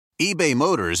eBay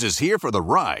Motors is here for the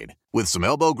ride. With some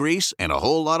elbow grease and a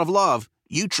whole lot of love,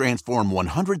 you transform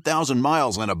 100,000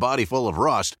 miles and a body full of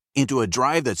rust into a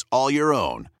drive that's all your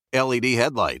own. LED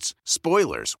headlights,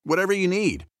 spoilers, whatever you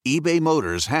need, eBay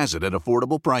Motors has it at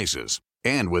affordable prices.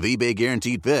 And with eBay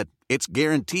Guaranteed Fit, it's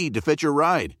guaranteed to fit your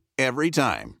ride every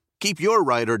time. Keep your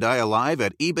ride or die alive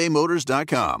at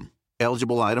ebaymotors.com.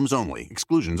 Eligible items only.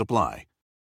 Exclusions apply.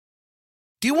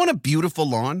 Do you want a beautiful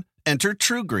lawn? Enter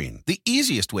True Green, the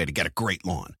easiest way to get a great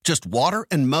lawn. Just water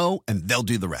and mow, and they'll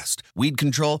do the rest. Weed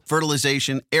control,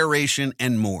 fertilization, aeration,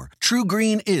 and more. True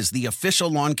Green is the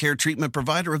official lawn care treatment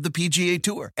provider of the PGA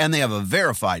Tour, and they have a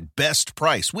verified best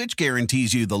price, which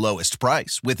guarantees you the lowest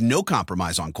price with no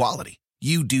compromise on quality.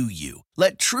 You do you.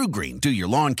 Let True Green do your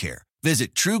lawn care.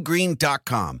 Visit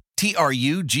truegreen.com,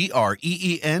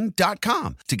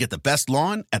 TRUGREEN.com, to get the best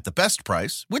lawn at the best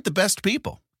price with the best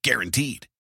people. Guaranteed.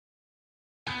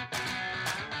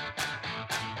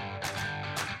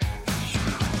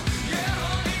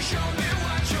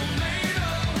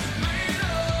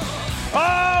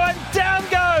 Oh, and down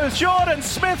goes Jordon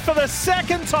Smith for the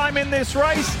second time in this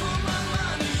race.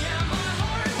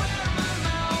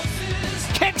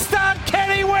 Kickstart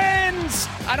Kenny wins.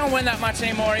 I don't win that much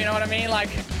anymore, you know what I mean?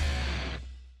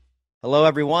 Hello,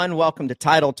 everyone. Welcome to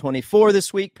Title 24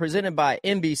 this week, presented by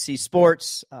NBC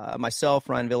Sports. Myself,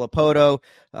 Ryan Villapoto,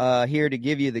 here to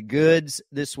give you the goods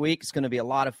this week. It's going to be a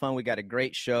lot of fun. We got a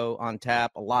great show on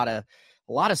tap. A lot of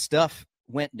stuff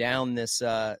went down this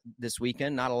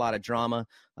weekend. Not a lot of drama.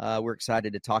 We're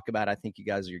excited to talk about it. I think you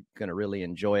guys are going to really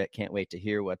enjoy it. Can't wait to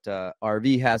hear what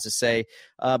RV has to say.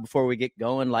 Before we get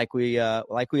going, like we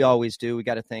always do, we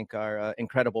got to thank our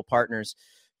incredible partners,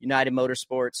 United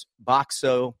Motorsports,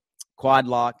 Boxo, Quad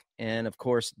Lock, and of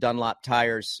course Dunlop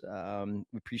Tires.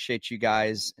 We appreciate you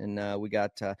guys, and we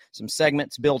got some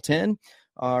segments built in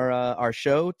our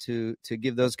show to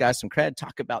give those guys some credit,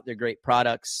 talk about their great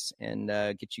products, and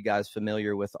get you guys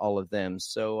familiar with all of them.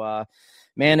 So,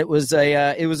 man, it was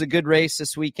a good race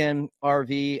this weekend.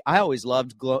 RV, I always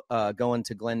loved going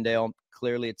to Glendale.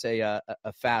 Clearly, it's a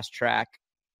fast track.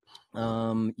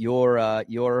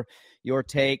 Your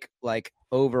take, like,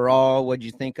 overall, what'd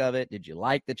you think of it? Did you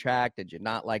like the track? Did you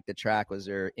not like the track? Was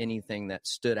there anything that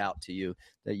stood out to you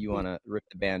that you want to rip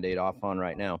the Band-Aid off on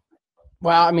right now?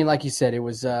 Well, I mean, like you said, it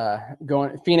was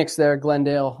going Phoenix there,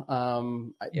 Glendale,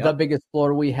 the biggest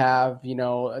floor we have. You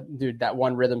know, dude, that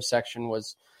one rhythm section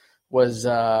was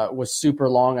super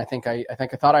long. I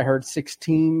thought I heard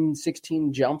 16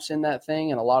 jumps in that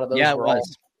thing, and a lot of those were all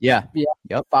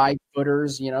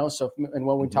 5-footers. You know, so and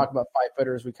when we talk about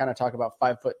 5-footers, we kind of talk about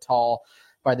 5 foot tall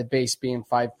by the base being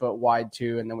 5 foot wide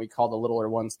too, and then we call the littler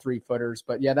ones 3-footers.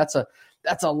 But yeah, that's a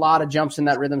lot of jumps in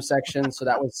that rhythm section. So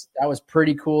that was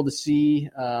pretty cool to see.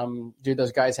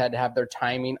 Those guys had to have their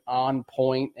timing on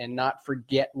point and not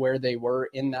forget where they were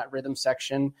in that rhythm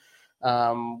section.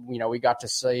 We got to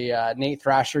see Nate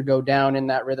Thrasher go down in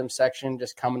that rhythm section,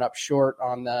 just coming up short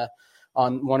on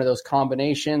one of those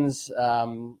combinations.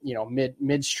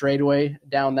 Mid straightaway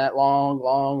down that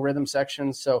long rhythm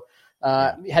section. So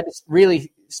you had to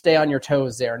really stay on your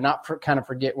toes there, not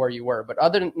forget where you were. But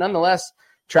nonetheless,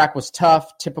 track was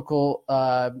tough, typical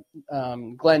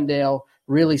Glendale,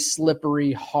 really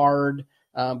slippery, hard,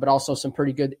 but also some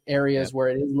pretty good areas where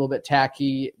it is a little bit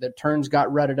tacky. The turns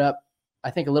got rutted up,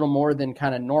 I think, a little more than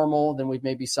kind of normal than we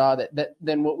maybe saw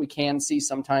than what we can see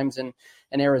sometimes in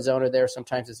Arizona there.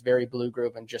 Sometimes it's very blue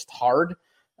groove and just hard.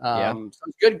 So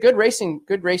good racing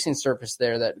surface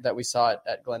there that we saw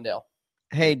at Glendale.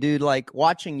 Hey, dude, like,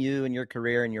 watching you and your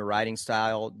career and your riding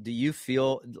style, do you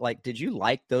feel like, did you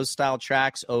like those style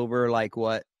tracks over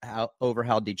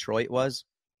how Detroit was?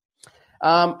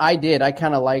 I did. I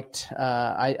kind of liked.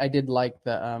 I did like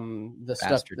the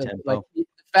faster stuff, tempo. like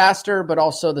faster, but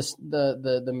also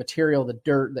the material, the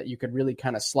dirt that you could really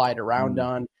kind of slide around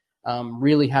on.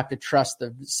 Really have to trust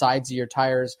the sides of your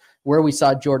tires. Where we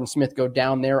saw Jordon Smith go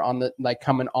down there on the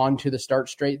coming onto the start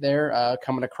straight there,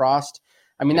 coming across.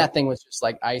 I mean, that thing was just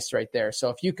like ice right there.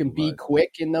 So if you can be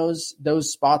quick in those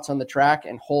spots on the track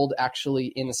and hold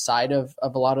actually inside of a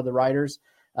lot of the riders,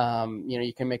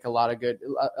 you can make a lot of good,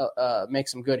 make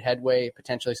some good headway,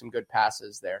 potentially some good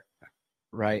passes there.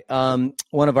 Right. One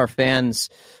of our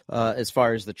fans, as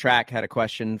far as the track, had a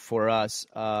question for us.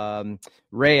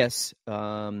 Reyes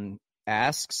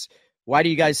asks, why do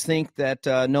you guys think that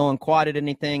no one quadded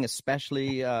anything,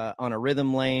 especially on a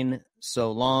rhythm lane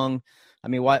so long? I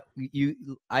mean,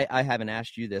 I haven't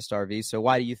asked you this, RV. So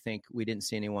why do you think we didn't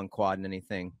see anyone quadding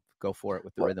anything? Go for it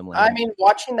with the rhythm lane. I mean,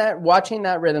 watching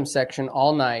that rhythm section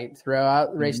all night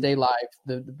throughout Race Day Live,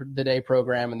 the day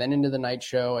program, and then into the night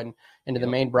show and into the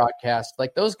main broadcast,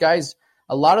 like those guys,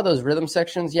 a lot of those rhythm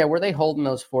sections, were they holding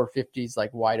those 450s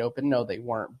like wide open? No, they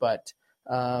weren't. But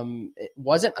it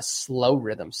wasn't a slow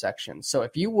rhythm section. So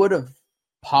if you would have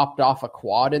popped off a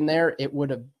quad in there, it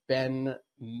would have been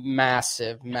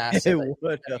massive, jump,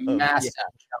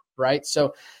 right?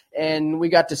 So, and we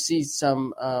got to see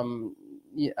some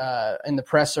in the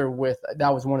presser with,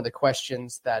 that was one of the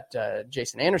questions that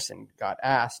Jason Anderson got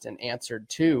asked and answered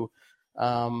too.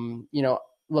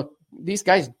 Look, these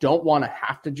guys don't want to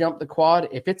have to jump the quad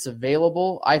if it's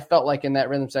available. I felt like in that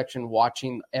rhythm section,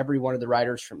 watching every one of the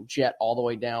riders from Jett all the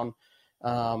way down,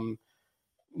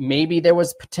 maybe there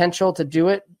was potential to do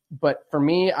it, but for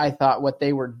me, I thought what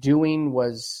they were doing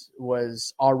was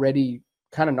already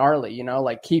kind of gnarly,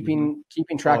 like keeping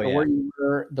track of where you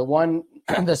were.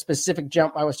 The specific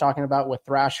jump I was talking about with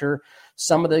Thrasher,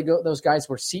 some of those guys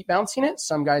were seat bouncing it,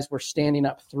 some guys were standing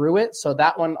up through it. So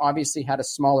that one obviously had a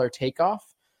smaller takeoff.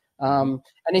 And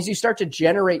as you start to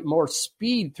generate more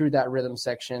speed through that rhythm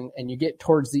section and you get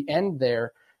towards the end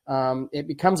there, it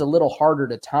becomes a little harder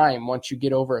to time once you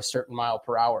get over a certain mile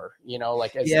per hour,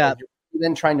 as you're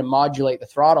then trying to modulate the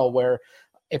throttle, where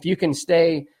if you can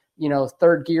stay,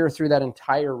 third gear through that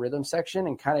entire rhythm section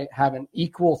and kind of have an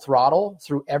equal throttle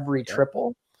through every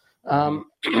triple,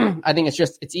 I think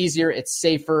it's easier, it's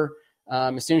safer.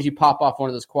 As soon as you pop off one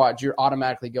of those quads, you're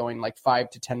automatically going like 5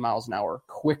 to 10 miles an hour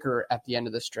quicker at the end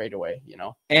of the straightaway,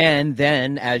 And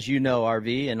then, as you know,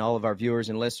 RV and all of our viewers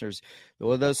and listeners,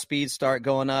 those speeds start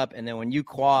going up. And then when you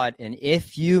quad, and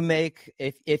if you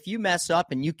mess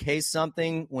up and you case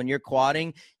something when you're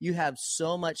quadding, you have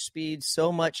so much speed,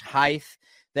 so much height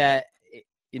that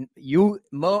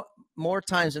more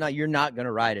times than not, you're not going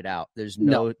to ride it out. There's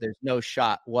no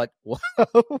shot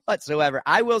whatsoever.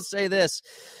 I will say this.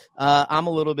 I'm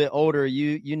a little bit older.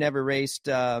 You never raced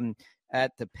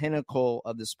at the pinnacle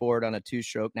of the sport on a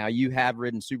two-stroke. Now, you have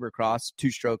ridden Supercross,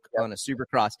 two-stroke on a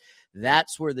Supercross.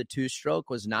 That's where the two-stroke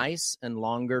was nice and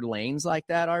longer lanes like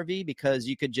that, RV, because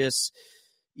you could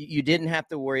you didn't have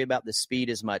to worry about the speed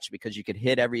as much because you could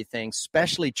hit everything,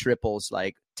 especially triples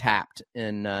like tapped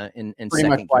in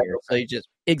second gear. So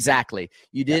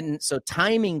you didn't. So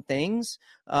timing things,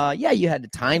 you had to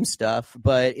time stuff,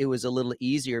 but it was a little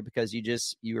easier because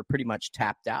you were pretty much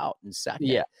tapped out in second.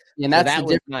 Yeah. And that's the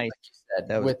difference, nice. Like you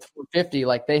said, with 450,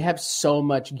 like they have so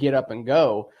much get up and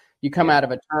go. You come out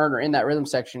of a turn or in that rhythm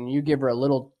section, you give her a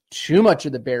little too much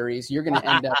of the berries, you're going to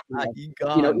end up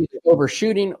either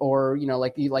overshooting or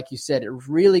like you said, it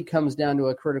really comes down to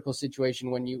a critical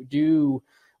situation when you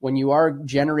are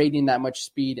generating that much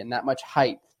speed and that much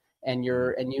height and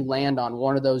you land on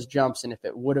one of those jumps. And if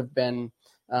it would have been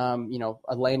a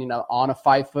landing on a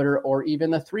 5-footer or even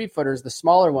the 3-footers, the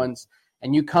smaller ones,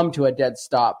 and you come to a dead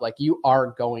stop, like you are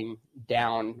going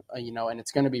down, and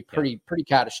it's going to be pretty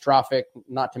catastrophic,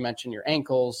 not to mention your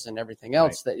ankles and everything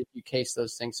else that if you case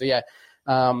those things. So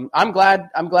I'm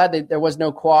glad that there was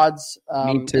no quads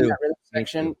Me too. in that rhythm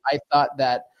section. I thought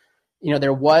that,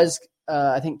 there was,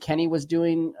 I think Kenny was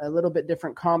doing a little bit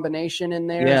different combination in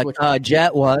there. Yeah,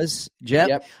 Jett was.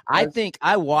 Yep, I think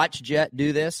I watched Jett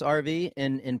do this, RV,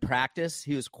 in practice.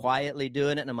 He was quietly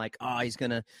doing it, and I'm like, oh, he's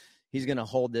gonna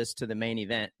hold this to the main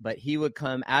event. But he would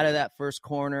come out of that first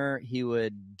corner, he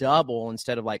would double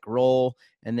instead of like roll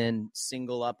and then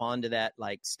single up onto that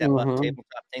like step up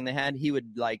tabletop thing they had. He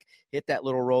would like hit that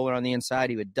little roller on the inside,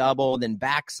 he would double, then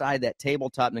backside that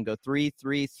tabletop and then go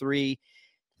 3-3-3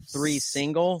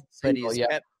 single. But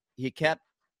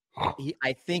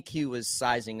I think he was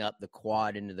sizing up the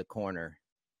quad into the corner.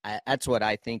 That's what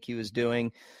I think he was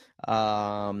doing.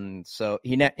 So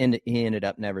he ended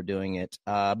up never doing it.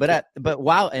 But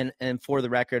wow. And for the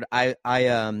record,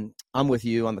 I'm with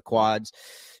you on the quads.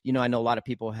 I know a lot of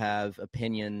people have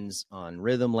opinions on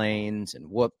rhythm lanes and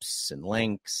whoops and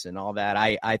links and all that.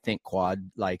 I think quad,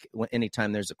 like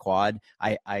anytime there's a quad,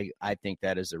 I think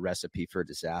that is a recipe for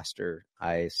disaster.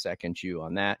 I second you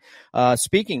on that.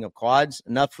 Speaking of quads,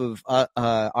 enough of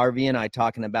RV and I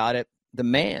talking about it. The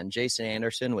man, Jason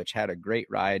Anderson, which had a great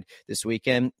ride this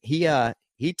weekend, he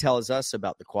tells us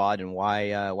about the quad and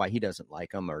why he doesn't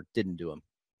like them or didn't do them.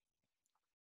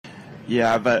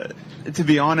 Yeah, but to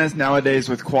be honest, nowadays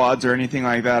with quads or anything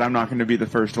like that, I'm not going to be the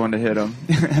first one to hit them.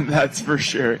 That's for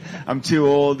sure. I'm too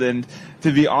old, and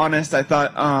to be honest, I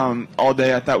thought all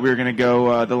day I thought we were going to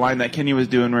go the line that Kenny was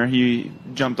doing where he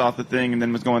jumped off the thing and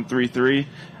then was going 3-3.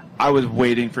 I was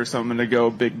waiting for someone to go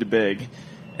big to big,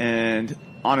 and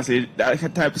honestly, that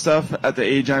type of stuff at the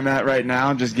age I'm at right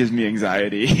now just gives me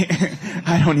anxiety.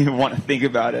 I don't even want to think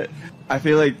about it. I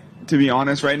feel like, to be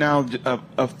honest, right now,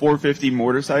 a 450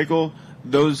 motorcycle,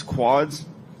 those quads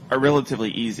are relatively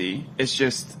easy. It's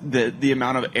just the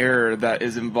amount of error that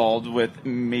is involved with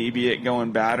maybe it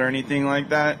going bad or anything like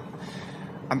that.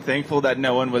 I'm thankful that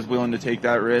no one was willing to take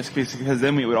that risk, because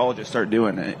then we would all just start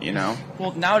doing it, you know?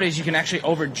 Well, nowadays you can actually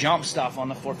over jump stuff on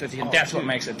the 450, and that's what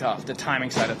makes it tough, the timing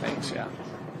side of things, yeah.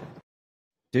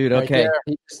 Dude, okay.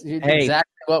 Right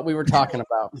exactly what we were talking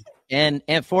about. And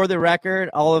for the record,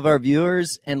 all of our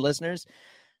viewers and listeners,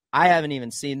 I haven't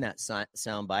even seen that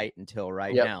sound bite until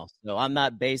right now. So I'm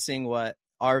not basing what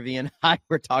RV and I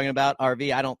were talking about.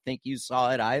 RV, I don't think you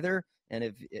saw it either.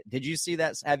 And did you see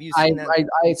that? Have you seen that?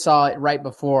 I saw it right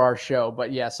before our show,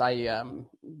 but yes,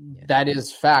 that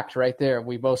is fact right there.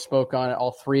 We both spoke on it.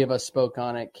 All three of us spoke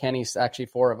on it. Kenny's actually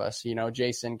four of us,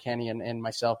 Jason, Kenny, and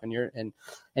myself, and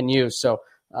you. So,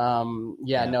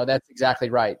 no, that's exactly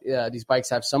right. These bikes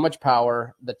have so much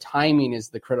power. The timing is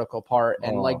the critical part.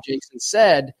 And like Jason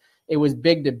said, it was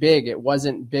big to big. It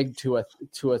wasn't big to a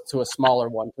smaller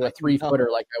one, to a 3-footer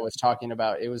like I was talking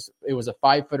about. It was a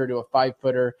 5-footer to a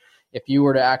 5-footer. If you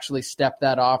were to actually step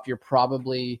that off, you're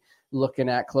probably looking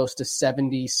at close to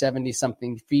 70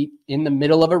 something feet in the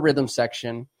middle of a rhythm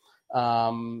section,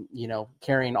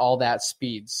 carrying all that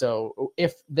speed. So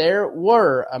if there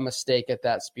were a mistake at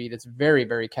that speed, it's very,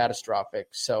 very catastrophic.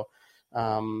 So,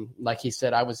 like he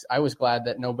said, I was glad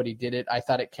that nobody did it. I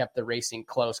thought it kept the racing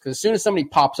close, because as soon as somebody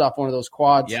pops off one of those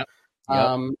quads,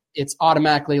 it's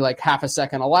automatically like half a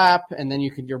second a lap, and then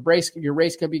your race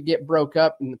could get broke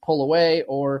up and pull away,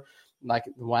 or like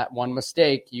one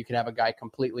mistake, you could have a guy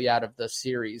completely out of the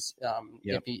series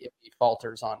if he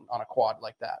falters on a quad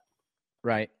like that.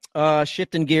 Right.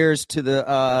 Shifting gears to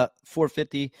the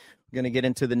 450. We're going to get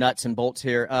into the nuts and bolts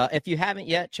here. If you haven't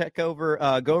yet, go over to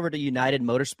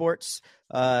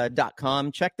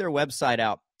UnitedMotorsports.com. Check their website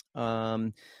out.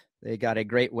 They got a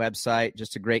great website,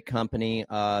 just a great company,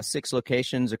 6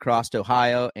 locations across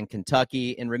Ohio and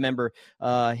Kentucky. And remember,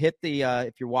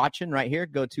 if you're watching right here,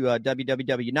 go to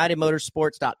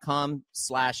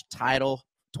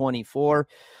www.unitedmotorsports.com/title24.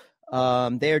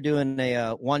 They are doing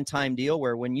a one-time deal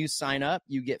where when you sign up,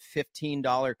 you get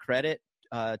 $15 credit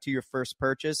to your first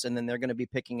purchase, and then they're going to be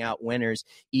picking out winners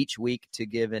each week to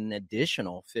give an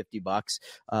additional $50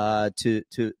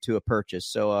 to a purchase.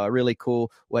 So really cool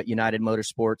what United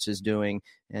Motorsports is doing,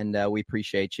 and we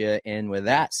appreciate you. And with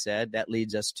that said, that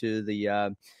leads us to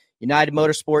the United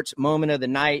Motorsports moment of the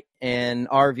night. And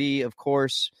RV, of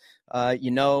course,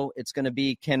 it's going to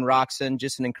be Ken Roczen,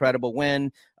 just an incredible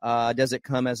win. Does it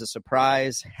come as a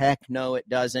surprise? Heck no, it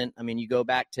doesn't. I mean, you go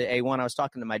back to A1. I was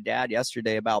talking to my dad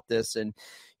yesterday about this, and,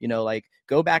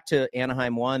 go back to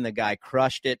Anaheim 1. The guy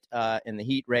crushed it in the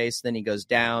heat race. Then he goes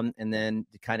down, and then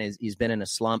he's been in a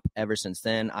slump ever since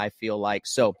then, I feel like.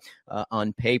 So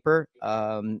on paper,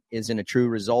 isn't a true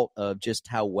result of just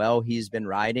how well he's been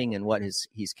riding and what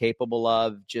he's capable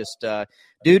of. Just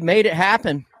dude made it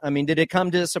happen. I mean, did it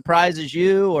come to a surprise as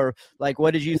you, or like,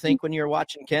 what did you think when you were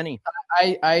watching Kenny?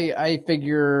 I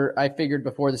figured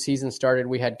before the season started,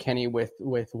 we had Kenny with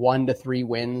 1 to 3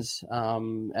 wins.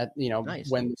 Nice.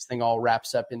 When this thing all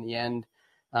wraps up in the end,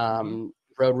 rode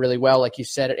really well, like you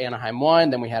said, at Anaheim 1.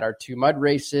 Then we had our 2 mud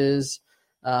races.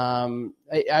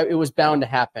 It was bound to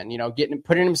happen.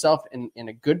 Putting himself in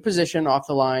a good position off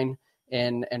the line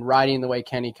and riding the way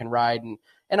Kenny can ride. And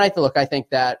I think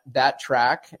that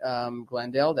track,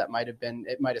 Glendale, it might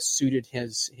have suited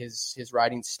his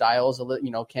riding styles a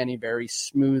little. Kenny very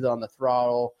smooth on the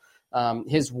throttle.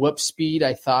 His whoop speed,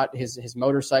 I thought his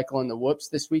motorcycle in the whoops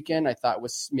this weekend, I thought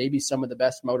was maybe one of the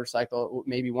best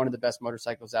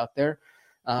motorcycles out there.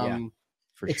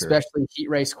 For sure. Especially heat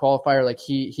race qualifier, like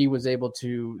he was able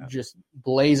to just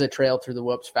blaze a trail through the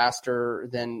whoops faster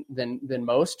than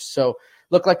most. So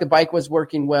looked like the bike was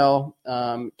working well.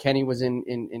 Kenny was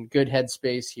in good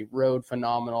headspace. He rode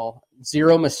phenomenal,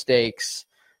 0 mistakes.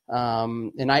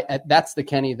 And that's the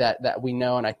Kenny that we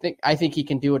know. And I think he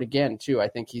can do it again too. I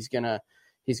think he's gonna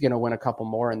win a couple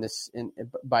more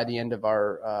by the end of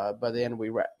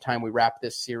time we wrap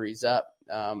this series up.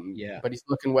 But he's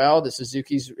looking well. The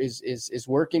Suzuki's is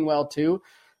working well too.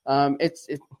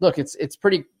 It's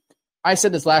pretty. I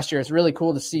said this last year. It's really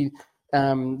cool to see.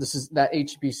 This is that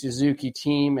HP Suzuki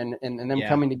team and them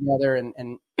coming together,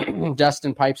 and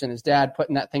Dustin Pipes and his dad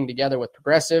putting that thing together with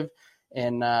Progressive.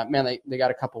 And they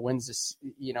got a couple wins this,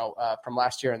 from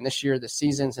last year and this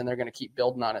seasons, and they're going to keep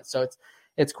building on it. So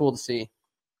it's cool to see.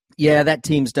 Yeah, that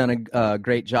team's done a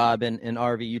great job. And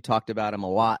RV, you talked about them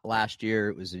a lot last year.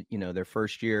 It was, their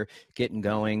first year getting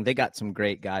going. They got some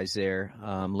great guys there.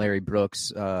 Larry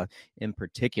Brooks in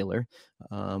particular.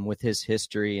 with his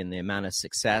history and the amount of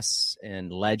success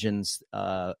and legends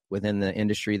within the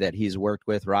industry that he's worked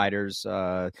with, riders,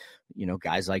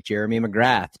 guys like Jeremy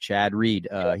McGrath, Chad Reed.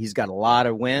 He's got a lot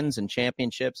of wins and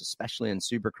championships, especially in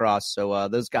Supercross. So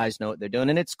those guys know what they're doing,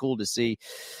 and it's cool to see.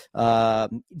 Let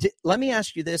me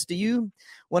ask you this: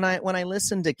 when I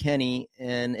listen to Kenny,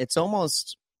 and it's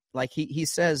almost like he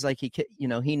says, like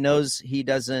he knows he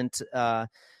doesn't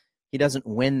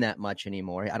win that much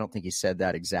anymore. I don't think he said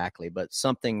that exactly, but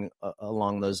something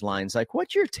along those lines. Like,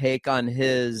 what's your take on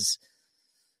him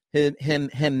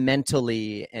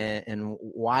mentally, and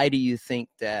why do you think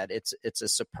that it's a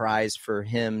surprise for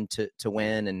him to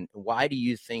win, and why do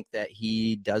you think that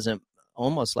he doesn't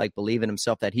almost like believe in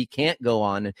himself that he can't go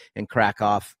on and crack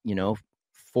off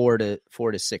 4 to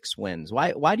 6 wins?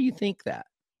 Why do you think that?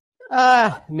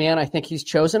 Man, I think he's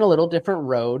chosen a little different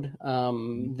road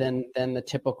than the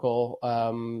typical,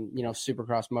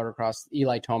 Supercross, motocross,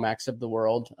 Eli Tomacs of the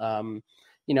world.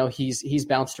 He's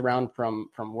bounced around from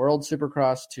World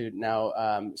Supercross to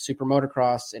now Super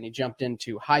Motocross, and he jumped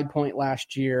into High Point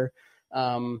last year.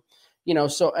 And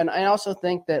I also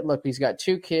think that, look, he's got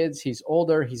 2 kids. He's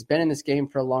older. He's been in this game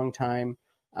for a long time.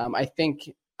 I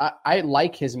think I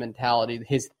like his mentality,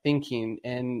 his thinking,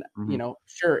 and,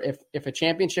 sure, if a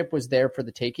championship was there for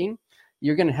the taking,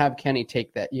 you're going to have Kenny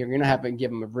take that. You're going to have him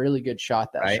give him a really good shot,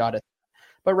 shot at.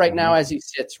 But right now, as he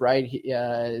sits, right,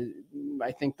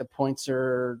 I think the points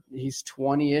he's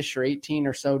 20-ish or 18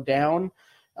 or so down.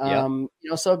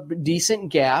 So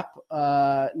decent gap,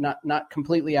 not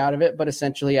completely out of it, but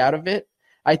essentially out of it.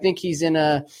 I think he's in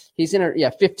a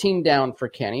 15 down for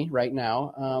Kenny right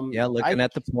now. Looking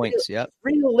at the points. Yeah,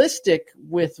 realistic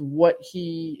with what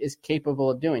he is capable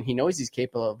of doing. He knows he's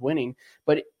capable of winning,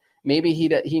 but maybe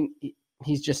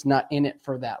he's just not in it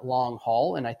for that long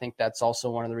haul. And I think that's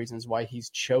also one of the reasons why he's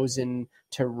chosen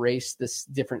to race this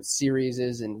different series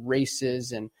and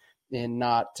races and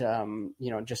not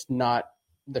just not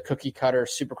the cookie cutter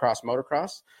Supercross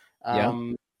motocross.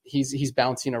 He's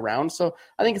bouncing around. So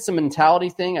I think it's a mentality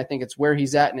thing. I think it's where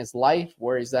he's at in his life,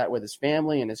 where he's at with his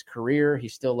family and his career. He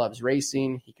still loves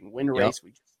racing. He can win a race.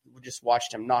 We just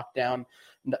watched him knock down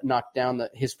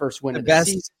his first win of the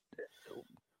season.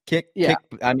 Kick.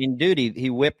 I mean, dude, he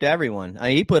whipped everyone.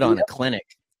 He put on a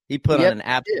clinic. He put on an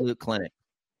absolute clinic.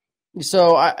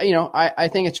 So I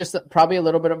think it's just probably a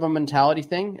little bit of a mentality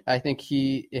thing. I think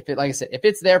if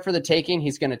it's there for the taking,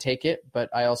 he's going to take it. But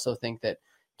I also think that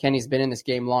Kenny's been in this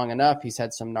game long enough. He's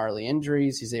had some gnarly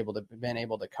injuries. He's been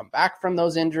able to come back from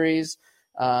those injuries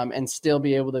and still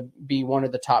be able to be one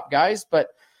of the top guys. But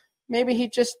maybe he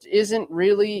just isn't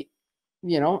really,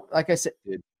 like I said,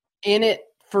 in it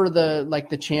for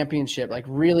the championship, like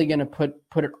really going to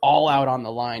put it all out on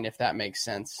the line, if that makes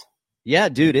sense. Yeah,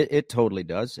 dude, it totally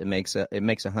does. It makes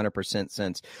 100%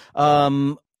 sense.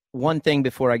 One thing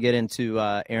before I get into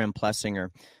Aaron Plessinger,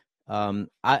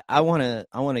 I want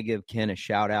to give Ken a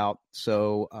shout out.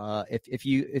 So if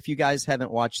you guys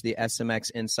haven't watched the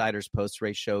SMX Insiders post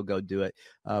race show, go do it.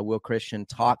 Will Christian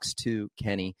talks to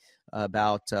Kenny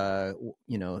about the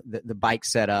bike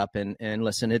setup, and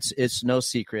listen, it's no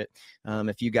secret.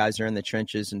 If you guys are in the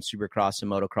trenches in Supercross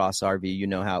and motocross RV, you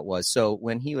know how it was. So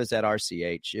when he was at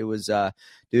RCH, it was a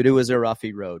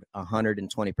roughy road,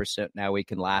 120%. Now we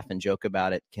can laugh and joke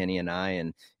about it, Kenny and I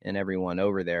and everyone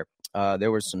over there.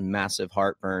 There was some massive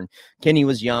heartburn. Kenny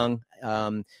was young,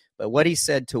 but what he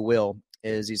said to Will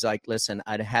is he's like, listen,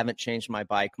 I haven't changed my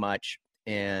bike much.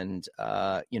 And,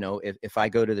 if I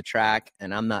go to the track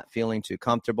and I'm not feeling too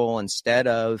comfortable, instead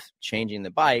of changing the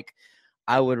bike,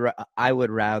 I would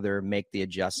rather make the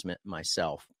adjustment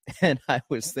myself. And I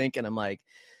was thinking, I'm like,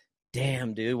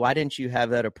 damn, dude, why didn't you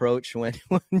have that approach when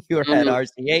you were at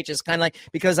RCH? It's kind of like,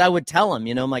 because I would tell him,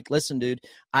 I'm like, listen, dude,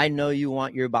 I know you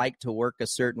want your bike to work a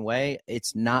certain way.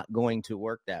 It's not going to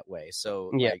work that way. So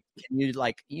like, can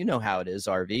you, how it is,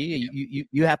 RV.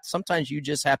 You have, sometimes you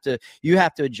just have to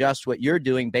adjust what you're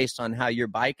doing based on how your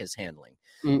bike is handling.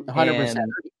 100%.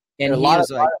 And he was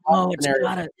like,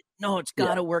 it's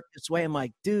gotta work this way. I'm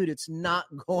like, dude, it's not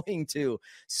going to.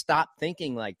 Stop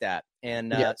thinking like that.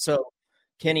 And so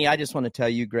Kenny, I just want to tell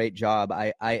you, great job.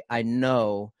 I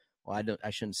know, well, I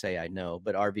shouldn't say I know,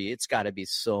 but RV, it's got to be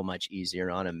so much easier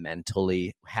on him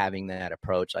mentally having that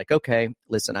approach. Like, okay,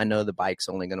 listen, I know the bike's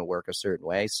only going to work a certain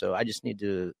way, so I need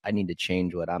to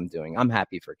change what I'm doing. I'm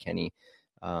happy for Kenny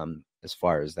as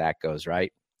far as that goes,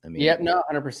 right? I mean,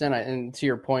 100%. And to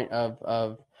your point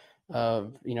of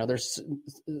there's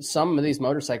some of these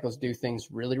motorcycles do things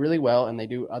really, really well, and they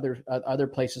do other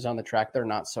places on the track they're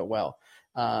not so well.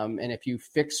 And if you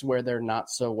fix where they're not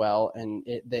so well, and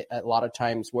a lot of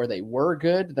times where they were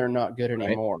good, they're not good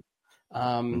anymore.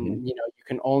 You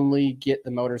can only get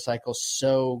the motorcycle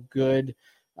so good.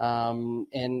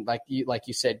 And like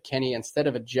you said, Kenny, instead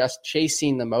of just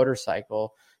chasing the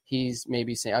motorcycle, he's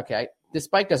maybe saying, okay, this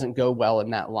bike doesn't go well in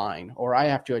that line, or I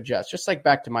have to adjust. Just like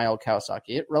back to my old Kawasaki,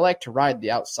 it liked to ride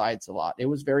the outsides a lot. It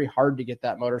was very hard to get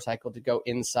that motorcycle to go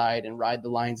inside and ride the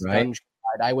lines. Right. Dunge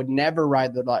ride. I would never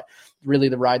ride the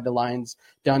lines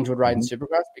Dunge would ride in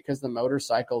Supercross, because the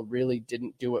motorcycle really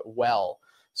didn't do it well.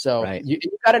 So you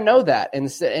got to know that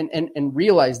and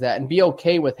realize that, and be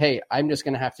okay with, hey, I'm just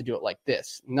going to have to do it like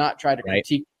this, not try to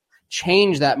critique,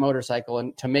 change that motorcycle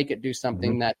and to make it do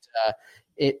something that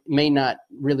it may not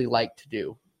really like to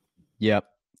do. Yep.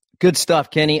 Good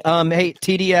stuff, Kenny. Hey,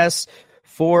 TDS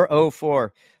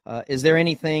 404. Is there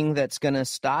anything that's going to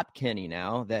stop Kenny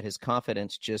now that his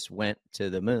confidence just went to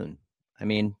the moon? I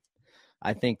mean,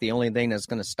 I think the only thing that's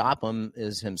going to stop him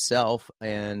is himself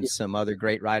and some other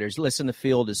great riders. Listen, the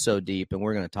field is so deep, and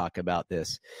we're going to talk about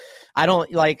this. I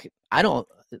don't know.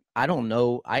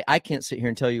 I can't sit here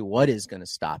and tell you what is going to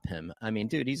stop him. I mean,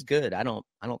 dude, he's good. I don't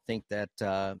think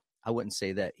that I wouldn't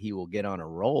say that he will get on a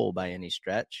roll by any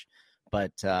stretch,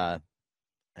 but I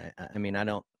mean, I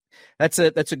don't. That's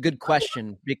a good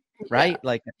question, right?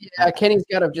 Kenny's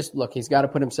got to he's got to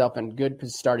put himself in good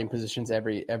starting positions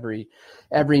every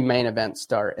main event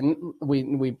start. And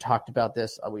we've talked about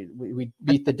this. We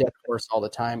beat the dead horse all the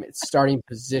time. It's starting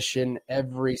position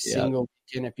every single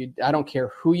weekend. I don't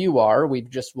care who you are. We've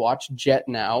just watched Jett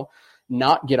now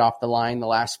not get off the line the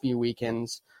last few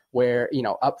weekends, where,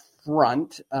 up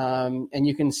front, and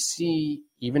you can see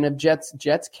even of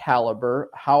Jett's caliber,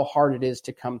 how hard it is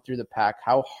to come through the pack,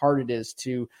 how hard it is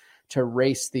to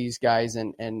race these guys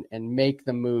and make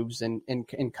the moves and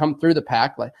come through the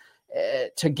pack,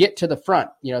 to get to the front.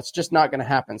 It's just not going to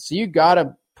happen. So you got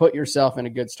to put yourself in a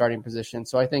good starting position.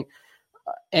 So I think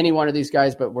any one of these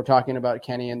guys, but we're talking about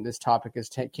Kenny, and this topic is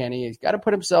Kenny. He's got to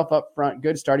put himself up front,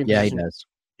 good starting position. He does.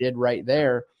 Did right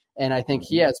there. And I think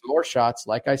he has more shots,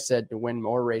 like I said, to win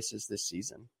more races this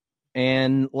season.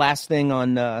 And last thing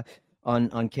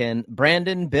on Ken,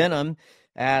 Brandon Benham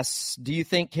asks, do you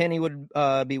think Kenny would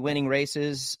be winning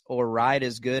races or ride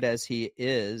as good as he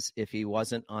is if he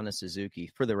wasn't on a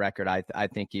Suzuki? For the record, I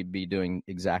think he'd be doing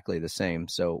exactly the same.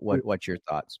 So what's your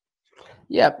thoughts?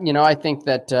 Yeah, I think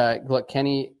that look,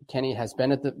 Kenny has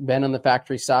been on the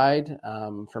factory side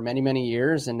for many, many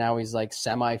years, and now he's like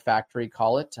semi-factory,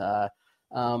 call it.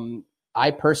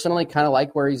 I personally kind of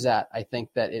like where he's at. I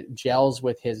think that it gels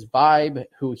with his vibe,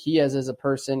 who he is as a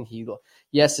person.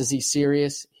 Is he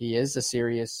serious? He is a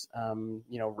serious,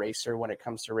 racer when it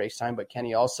comes to race time, but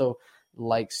Kenny also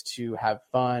likes to have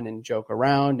fun and joke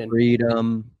around and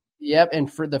freedom. Yep. And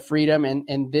for the freedom,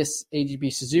 and this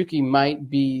AGP Suzuki might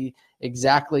be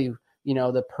exactly,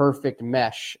 the perfect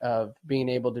mesh of being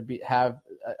able to have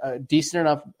a decent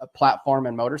enough platform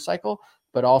and motorcycle,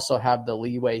 but also have the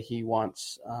leeway he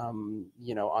wants, on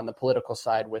the political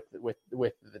side with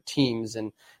the teams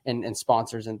and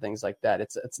sponsors and things like that.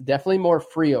 It's definitely more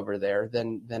free over there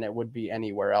than it would be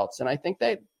anywhere else. And I think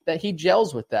that he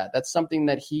gels with that. That's something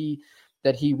that he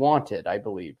wanted, I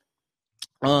believe.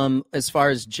 As far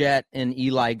as Jett and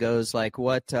Eli goes, like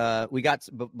what we got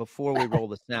before we roll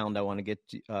the sound, I want to get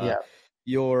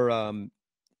your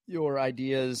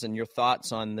ideas and your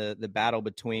thoughts on the battle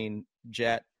between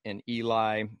Jett and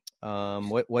Eli.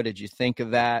 What did you think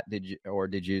of that?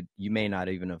 You may not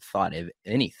even have thought of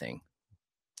anything?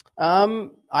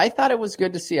 I thought it was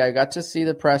good to see. I got to see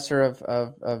the presser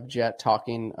of Jett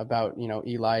talking about,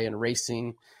 Eli and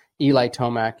racing Eli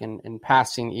Tomac and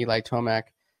passing Eli Tomac.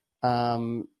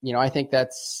 I think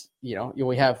that's,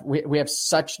 we have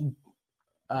such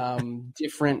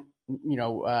different,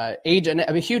 age, and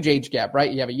a huge age gap,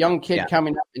 right? You have a young kid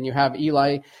coming up, and you have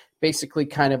Eli basically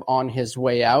kind of on his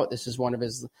way out. This is one of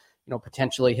his,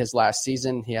 potentially his last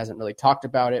season. He hasn't really talked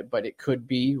about it, but it could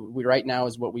be. Right now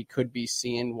is what we could be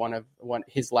seeing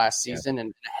his last season,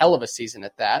 and a hell of a season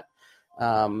at that.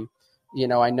 I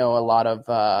know a lot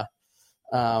of,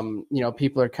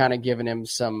 people are kind of giving him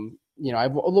some,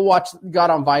 I've got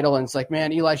on Vital, and it's like,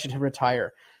 man, Eli should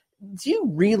retire. Do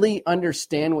you really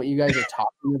understand what you guys are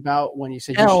talking about when you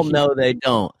say? Hell no, they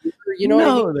don't. They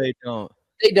don't.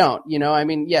 They don't.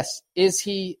 Yes. Is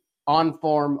he on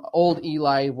form? Old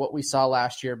Eli, what we saw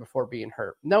last year before being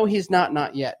hurt? No, he's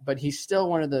not yet. But he's still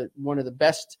one of the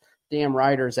best damn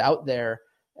riders out there.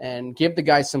 And give the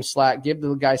guy some slack. Give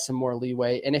the guy some more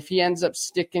leeway. And if he ends up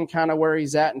sticking kind of where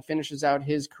he's at and finishes out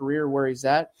his career where he's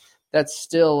at, that's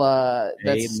still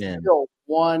still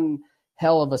one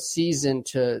hell of a season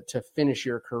to finish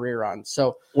your career on.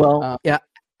 So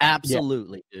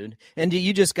Absolutely, dude. And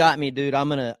you just got me, dude. I'm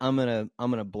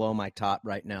gonna blow my top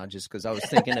right now just because I was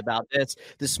thinking about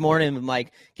this morning. I'm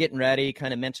like getting ready,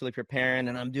 kind of mentally preparing,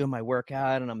 and I'm doing my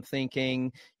workout, and I'm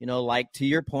thinking, like to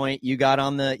your point, you got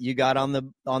on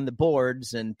the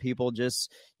boards, and people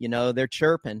just, they're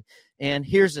chirping. And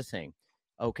here's the thing,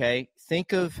 okay?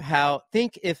 Think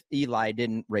if Eli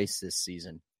didn't race this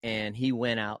season and he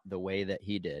went out the way that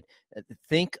he did.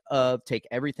 Take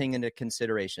everything into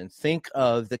consideration. Think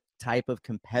of the type of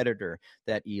competitor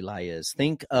that Eli is.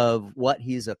 Think of what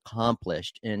he's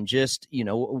accomplished and just,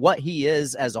 what he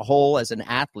is as a whole, as an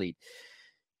athlete.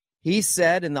 He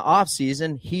said in the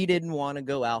offseason he didn't want to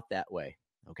go out that way,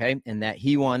 okay? And that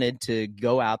he wanted to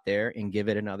go out there and give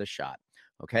it another shot,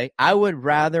 okay? I would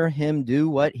rather him do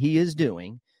what he is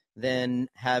doing than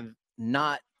have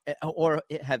not or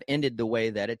it have ended the way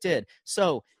that it did.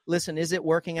 So listen, is it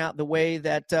working out the way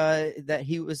that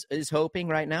he is hoping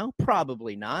right now?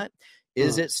 Probably not.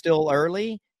 Is it still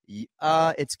early?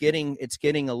 It's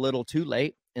getting a little too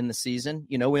late in the season.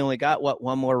 We only got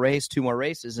two more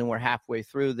races, and we're halfway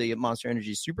through the Monster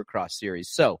Energy Supercross series.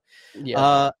 So,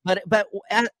 but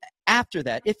after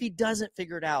that, if he doesn't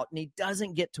figure it out and he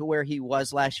doesn't get to where he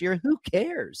was last year, who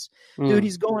cares? Dude,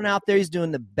 he's going out there. He's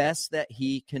doing the best that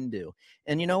he can do.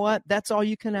 And you know what? That's all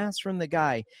you can ask from the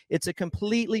guy. It's a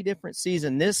completely different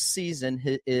season. This season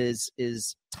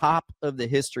is top of the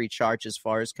history charts as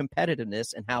far as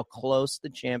competitiveness and how close the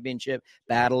championship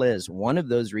battle is. One of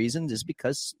those reasons is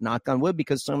because, knock on wood,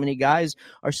 because so many guys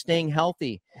are staying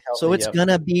healthy. So it's going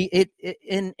to be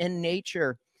in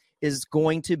nature is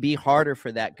going to be harder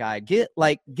for that guy. Give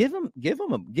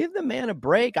the man a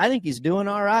break. I think he's doing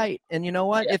all right. And you know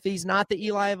what? If he's not the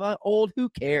Eli of old, who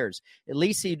cares? At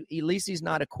least he's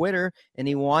not a quitter, and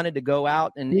he wanted to go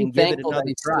out and give it another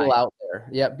try. Still out there.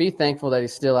 Yeah, be thankful that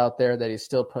he's still out there, that he's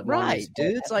still putting right,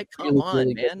 dude. It's like, come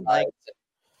on, man. Like,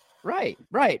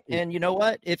 right. And you know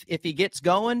what? If he gets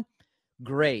going,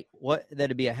 great.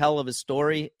 That'd be a hell of a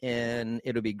story, and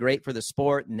it'll be great for the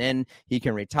sport. And then he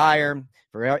can retire.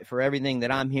 For everything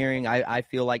that I'm hearing, I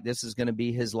feel like this is going to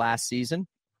be his last season.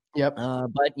 Yep.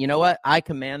 But you know what? I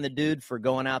commend the dude for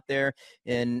going out there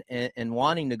and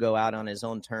wanting to go out on his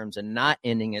own terms and not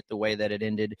ending it the way that it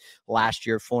ended last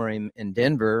year for him in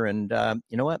Denver. And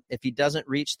you know what? If he doesn't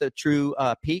reach the true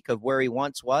peak of where he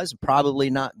once was, probably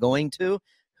not going to.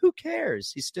 Who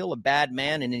cares? He's still a bad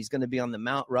man, and he's going to be on the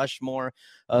Mount Rushmore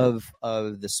of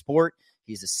the sport.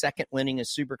 He's the second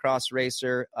winningest Supercross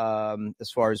racer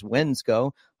as far as wins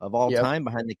go of all time,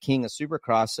 behind the king of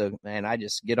Supercross. So, man, I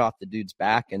just get off the dude's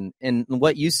back. And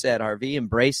what you said, RV,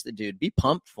 embrace the dude. Be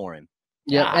pumped for him.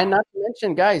 Yeah, and not to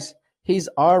mention, guys, he's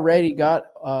already got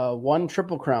one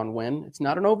Triple Crown win. It's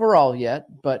not an overall yet,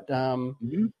 but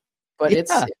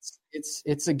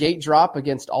it's a gate drop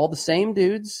against all the same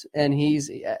dudes, and he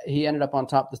ended up on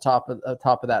top of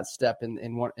that step in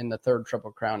the third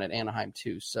Triple Crown at Anaheim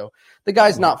too. So the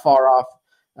guy's not far off.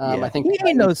 I think he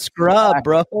ain't no scrub,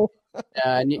 bro.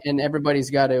 And everybody's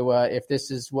got to if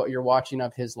this is what you're watching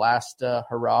of his last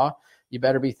hurrah, you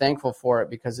better be thankful for it,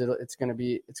 because it's going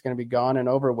to be gone and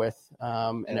over with.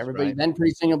 And everybody, then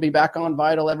pretty soon you'll be back on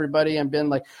Vital, everybody, and been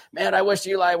like, man, I wish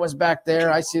Eli was back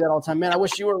there. I see that all the time. Man, I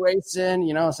wish you were racing.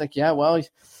 It's like, yeah, well,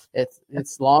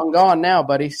 it's long gone now,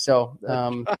 buddy. So,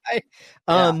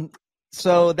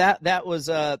 so that was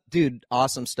dude,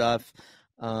 awesome stuff.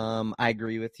 I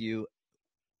agree with you.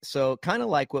 So kind of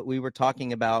like what we were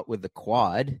talking about with the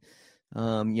quad.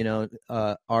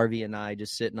 RV and I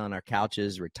just sitting on our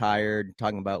couches, retired,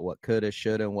 talking about what coulda,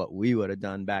 shoulda, and what we would have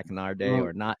done back in our day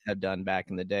or not have done back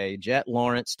in the day. Jett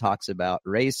Lawrence talks about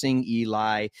racing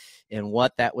Eli and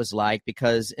what that was like,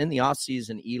 because in the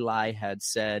offseason,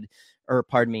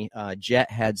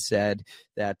 Jett had said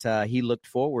that he looked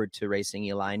forward to racing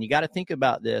Eli. And you got to think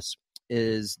about this,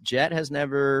 is Jett has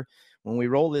never – when we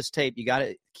roll this tape, you got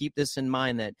to keep this in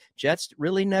mind, that Jett's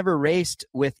really never raced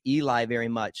with Eli very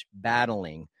much,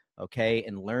 battling, okay,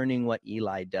 and learning what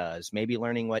Eli does, maybe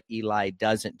learning what Eli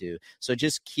doesn't do. So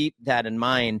just keep that in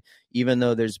mind, even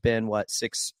though there's been,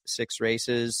 six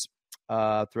races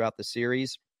throughout the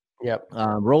series. Yep.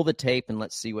 Roll the tape and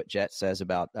let's see what Jett says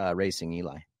about racing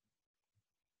Eli.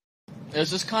 It was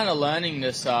just kind of learning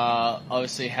this,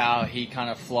 obviously how he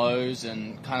kind of flows,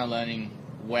 and kind of learning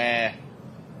where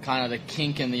kind of the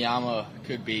kink in the armor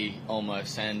could be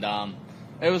almost. And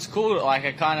it was cool. It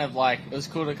was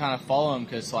cool to kind of follow him,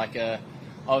 because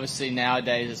obviously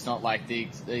nowadays it's not like the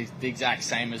exact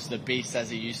same as the beast as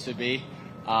he used to be.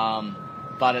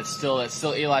 But it's still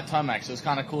Eli Tomac. So it's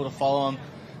kind of cool to follow him,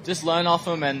 just learn off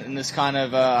him, and this kind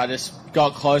of I just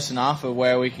got close enough of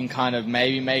where we can kind of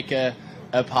maybe make a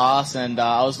a pass, and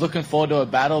I was looking forward to a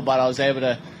battle, but I was able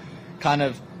to kind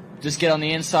of just get on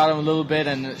the inside of him a little bit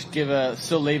and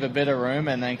still leave a bit of room,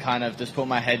 and then kind of just put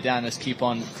my head down and just keep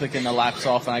on clicking the laps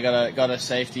off, and I got a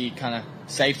safety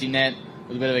net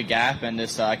with a bit of a gap, and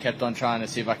just I kept on trying to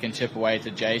see if I can chip away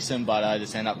to Jason, but I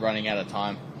just ended up running out of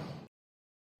time.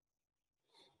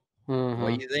 Mm-hmm.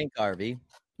 What do you think, RV?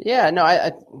 Yeah, no,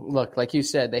 I look, like you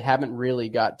said, Jett hasn't really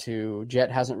got to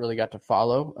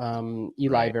follow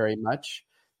Eli very much.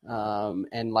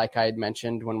 And like I had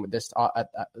mentioned when this at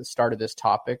the start of this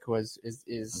topic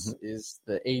is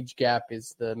the age gap,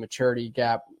 is the maturity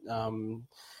gap,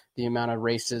 the amount of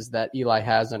races that Eli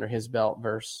has under his belt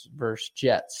versus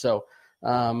Jett. So,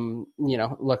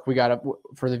 look, we got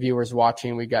for the viewers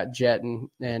watching, we got Jett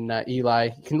and Eli.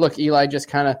 You can look, Eli just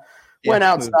kind of went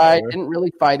outside, didn't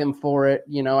really fight him for it.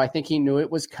 I think he knew it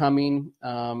was coming.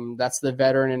 That's the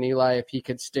veteran in Eli, if he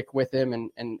could stick with him and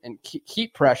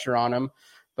keep pressure on him.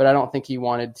 But I don't think he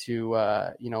wanted to,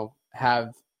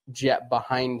 have Jett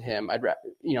behind him.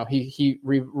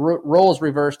 Roles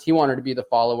reversed. He wanted to be the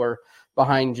follower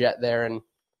behind Jett there, and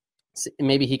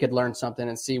maybe he could learn something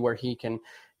and see where he can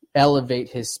elevate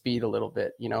his speed a little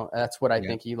bit. That's what I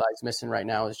think Eli's missing right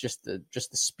now, is just the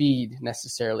speed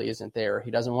necessarily isn't there.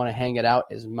 He doesn't want to hang it out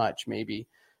as much, maybe,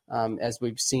 as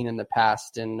we've seen in the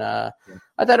past. And I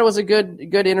thought it was a good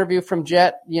interview from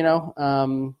Jett.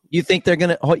 You think they're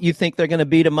gonna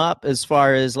beat him up as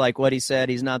far as like what he said?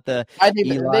 He's not the I think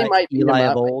they might beat Eli him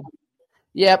of up. old.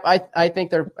 Yep, I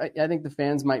think the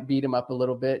fans might beat him up a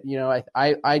little bit.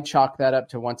 I chalk that up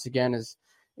to, once again, is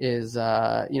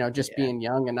being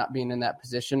young and not being in that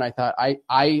position. I thought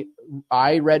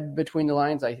I read between the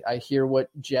lines. I hear what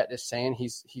Jett is saying.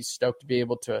 He's stoked to be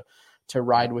able to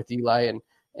ride with Eli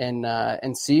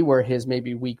and see where his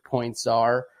maybe weak points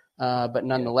are. But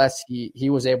nonetheless, he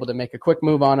was able to make a quick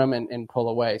move on him and pull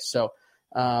away. So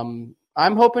I'm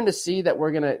hoping to see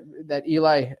that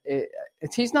Eli,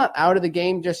 he's not out of the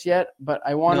game just yet, but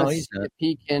I want to see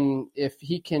if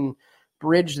he can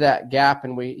bridge that gap,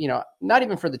 and we, not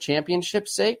even for the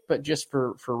championship's sake, but just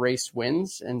for race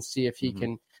wins, and see if he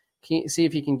can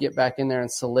get back in there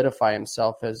and solidify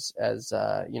himself as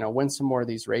win some more of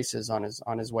these races on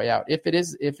his way out. If it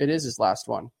is his last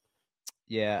one.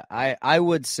 Yeah, I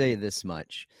would say this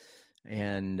much.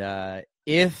 And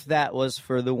if that was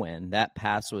for the win, that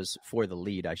pass was for the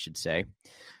lead, I should say.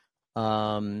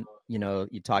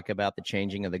 You talk about the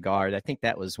changing of the guard. I think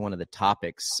that was one of the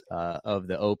topics of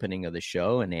the opening of the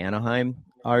show in Anaheim.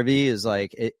 RV is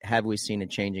like, have we seen a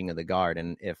changing of the guard?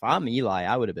 And if I'm Eli,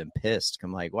 I would have been pissed.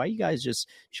 I'm like, why are you guys just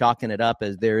chalking it up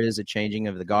as there is a changing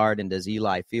of the guard? And does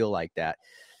Eli feel like that?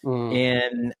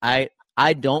 And I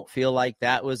don't feel like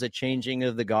that was a changing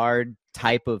of the guard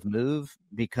type of move,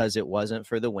 because it wasn't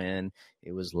for the win.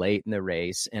 It was late in the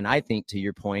race. And I think, to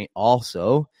your point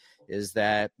also, is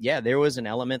that, there was an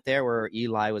element there where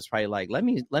Eli was probably like, let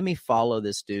me follow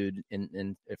this dude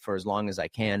and for as long as I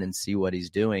can and see what he's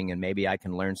doing. And maybe I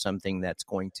can learn something that's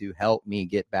going to help me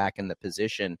get back in the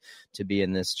position to be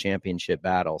in this championship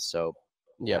battle. So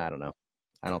I don't know.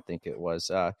 I don't think it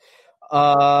was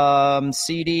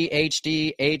CD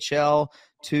HD HL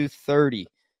 230.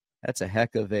 That's a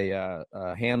heck of a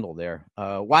handle there.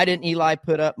 Why didn't Eli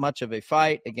put up much of a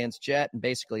fight against Jett and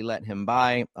basically let him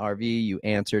by? RV, you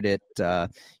answered it.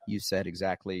 You said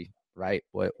exactly right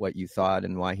what you thought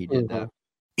and why he did that.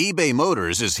 eBay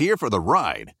Motors is here for the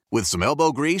ride. With some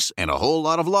elbow grease and a whole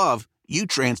lot of love, you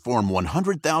transform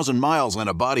 100,000 miles and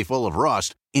a body full of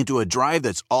rust into a drive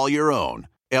that's all your own.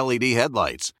 LED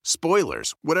headlights,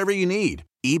 spoilers, whatever you need,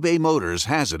 eBay Motors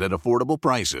has it at affordable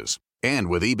prices. And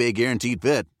with eBay Guaranteed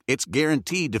Fit, it's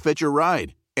guaranteed to fit your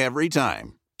ride every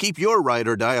time. Keep your ride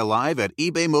or die alive at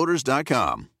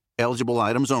ebaymotors.com. Eligible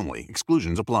items only.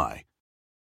 Exclusions apply.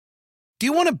 Do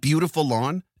you want a beautiful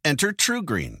lawn? Enter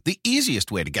TruGreen, the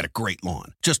easiest way to get a great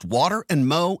lawn. Just water and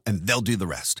mow, and they'll do the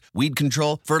rest. Weed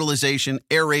control, fertilization,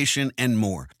 aeration, and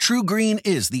more. TruGreen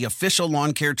is the official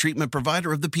lawn care treatment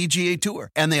provider of the PGA Tour,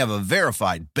 and they have a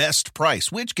verified best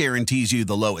price, which guarantees you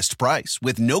the lowest price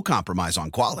with no compromise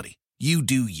on quality. You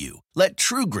do you. Let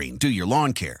TruGreen do your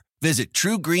lawn care. Visit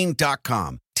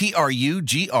TruGreen.com,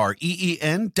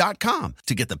 TruGreen.com,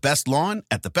 to get the best lawn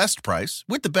at the best price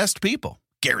with the best people.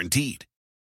 Guaranteed.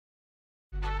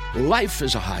 Life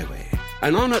is a highway,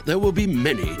 and on it there will be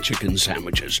many chicken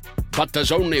sandwiches. But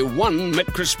there's only one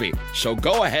McCrispy. So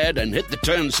go ahead and hit the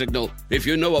turn signal if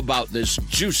you know about this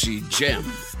juicy gem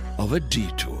of a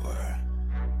detour.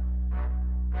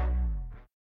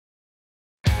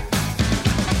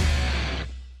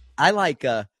 I like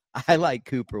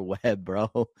Cooper Webb, bro.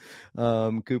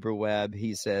 Cooper Webb,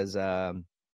 he says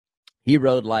he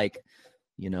rode like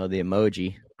the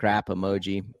emoji, crap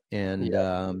emoji. And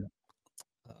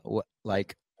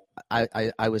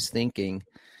I was thinking,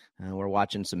 we're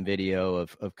watching some video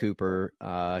of Cooper.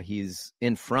 He's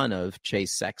in front of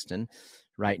Chase Sexton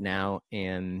right now.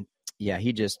 And yeah,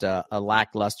 he just a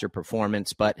lackluster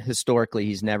performance, but historically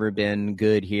he's never been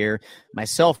good here.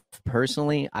 Myself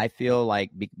personally, I feel like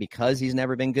because he's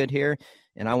never been good here,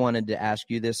 and I wanted to ask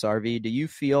you this, RV, do you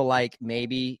feel like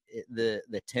maybe the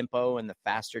tempo and the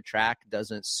faster track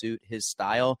doesn't suit his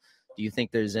style? Do you think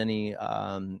there's any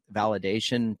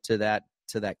validation to that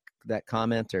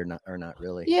comment or not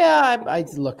really? Yeah, I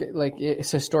look like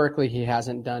it's historically he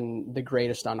hasn't done the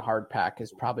greatest on hard pack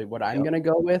is probably what I'm going to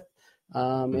go with.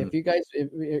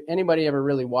 If anybody ever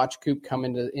really watched Coop come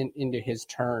into his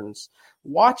turns,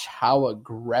 watch how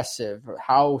aggressive,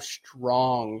 how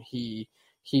strong he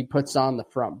puts on the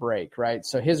front brake, right?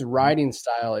 So his riding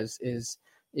style is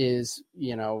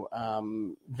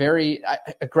very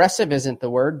aggressive isn't the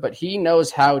word, but he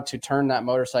knows how to turn that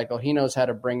motorcycle. He knows how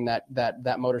to bring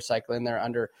that motorcycle in there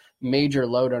under major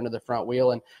load under the front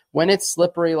wheel. And when it's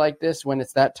slippery like this, when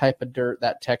it's that type of dirt,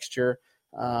 that texture,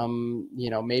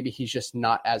 maybe he's just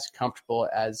not as comfortable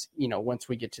as, once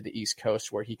we get to the East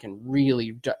Coast where he can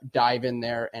really dive in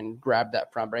there and grab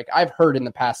that front brake. I've heard in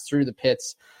the past through the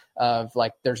pits of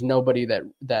like, there's nobody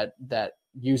that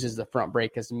uses the front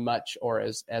brake as much or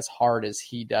as hard as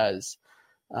he does.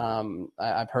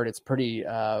 I've heard it's pretty,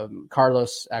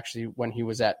 Carlos actually, when he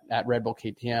was at Red Bull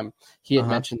KTM, he had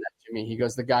mentioned that to me. He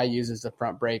goes, the guy uses the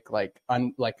front brake like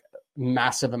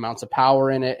massive amounts of power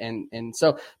in it. And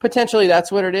so potentially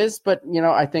that's what it is. But,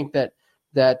 I think that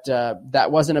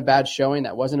wasn't a bad showing.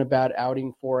 That wasn't a bad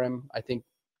outing for him. I think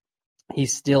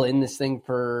he's still in this thing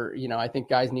for, I think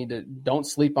guys don't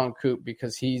sleep on Coop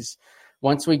because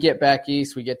once we get back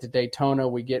east, we get to Daytona,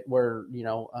 we get where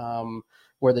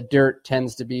the dirt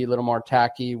tends to be a little more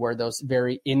tacky, where those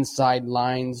very inside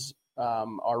lines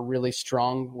are really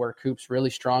strong, where Coop's really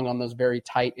strong on those very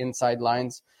tight inside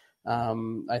lines.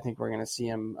 I think we're going to see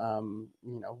him,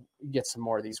 get some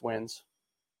more of these wins.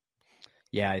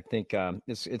 Yeah, I think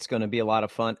it's going to be a lot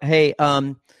of fun. Hey,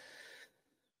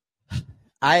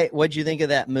 what'd you think of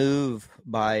that move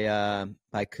by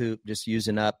Coop, just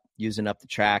using up the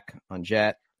track on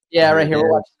Jett? Yeah, right here.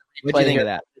 We're watching what'd you think of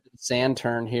that? Sand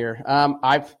turn here.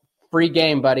 I've free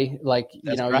game, buddy. Like,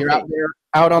 That's right. You're out there,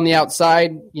 out on the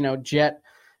outside, Jett,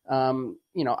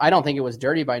 I don't think it was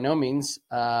dirty by no means.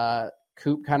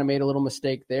 Coop kind of made a little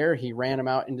mistake there. He ran him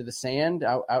out into the sand,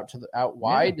 out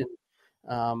wide.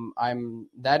 Yeah. And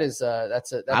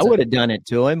I would have done it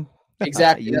to him.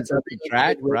 Exactly. That's a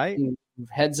track, right?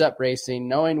 Heads up racing,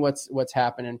 knowing what's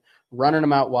happening, running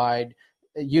them out wide,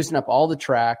 using up all the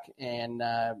track, and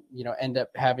end up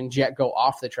having Jett go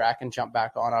off the track and jump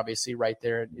back on, obviously right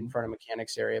there in front of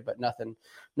mechanics area, but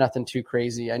nothing too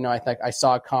crazy. I know. I think I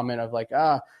saw a comment of like,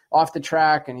 off the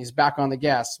track and he's back on the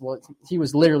gas. Well, he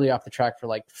was literally off the track for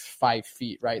like 5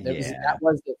 feet, right? That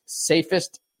was the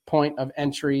safest point of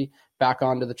entry back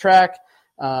onto the track.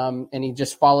 And he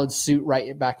just followed suit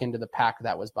right back into the pack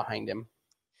that was behind him.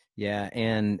 Yeah.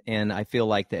 And I feel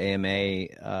like the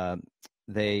AMA,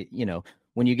 they,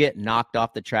 when you get knocked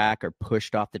off the track or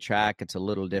pushed off the track, it's a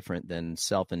little different than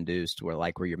self-induced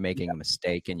where you're making a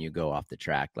mistake and you go off the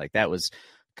track. Like that was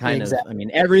kind of,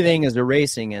 everything is a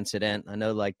racing incident. I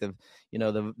know like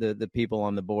the people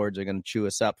on the boards are going to chew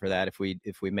us up for that if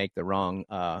we make the wrong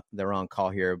call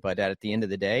here. But at the end of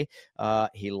the day,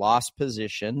 he lost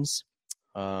positions.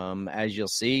 As you'll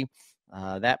see,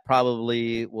 that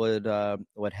probably would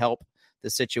help the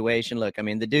situation. Look,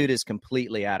 the dude is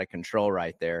completely out of control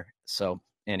right there. So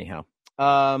anyhow,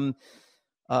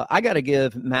 I got to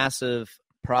give massive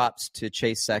props to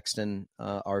Chase Sexton,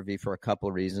 RV, for a couple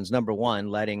of reasons. Number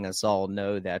one, letting us all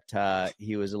know that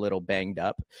he was a little banged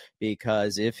up,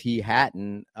 because if he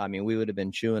hadn't, we would have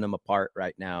been chewing him apart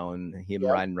right now, and him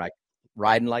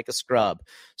riding like a scrub.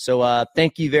 So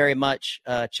thank you very much,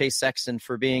 Chase Sexton,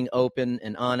 for being open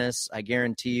and honest. I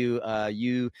guarantee you,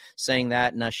 you saying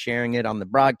that and us sharing it on the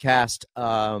broadcast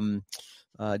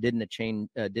didn't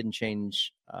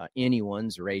change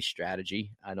anyone's race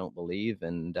strategy, I don't believe,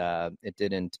 and it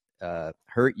didn't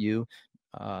hurt you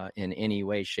in any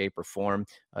way, shape, or form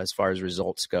as far as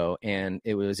results go. And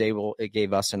it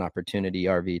gave us an opportunity,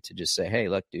 RV, to just say, hey,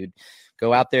 look, dude,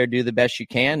 go out there, do the best you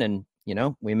can, and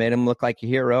we made him look like a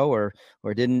hero, or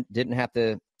didn't have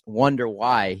to wonder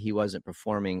why he wasn't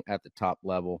performing at the top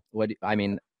level.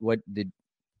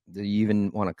 do you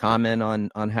even want to comment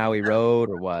on how he rode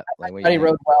or what? Like, he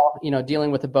rode well,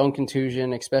 dealing with a bone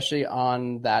contusion, especially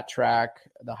on that track,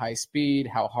 the high speed,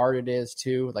 how hard it is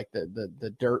too, like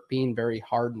the dirt being very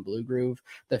hard and blue groove.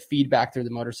 The feedback through the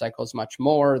motorcycle is much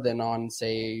more than on,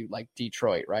 say, like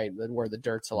Detroit, right, where the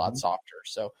dirt's a lot softer.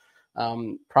 So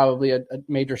probably a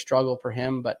major struggle for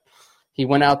him, but he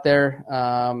went out there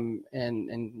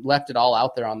and left it all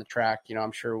out there on the track.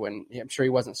 I'm sure he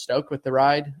wasn't stoked with the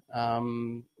ride,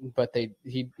 but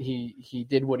he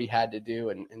did what he had to do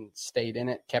and stayed in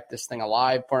it, kept this thing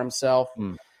alive for himself.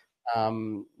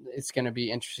 It's going to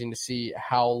be interesting to see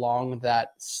how long that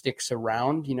sticks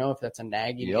around. If that's a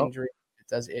nagging injury,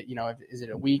 is it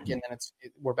a week and then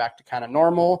we're back to kind of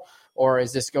normal, or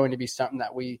is this going to be something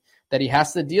that he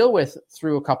has to deal with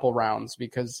through a couple rounds?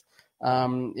 Because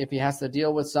if he has to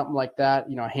deal with something like that,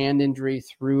 hand injury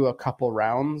through a couple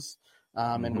rounds,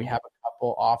 and we have a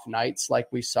couple off nights like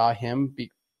we saw him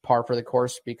be par for the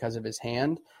course because of his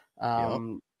hand,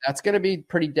 that's going to be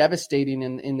pretty devastating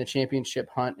in the championship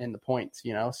hunt and the points,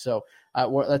 So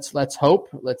let's hope.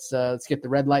 Let's get the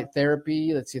red light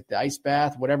therapy. Let's get the ice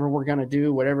bath. Whatever we're going to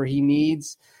do, whatever he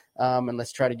needs, and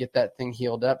let's try to get that thing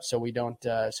healed up so we don't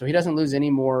so he doesn't lose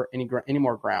any more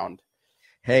ground.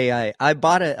 Hey, I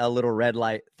bought a little red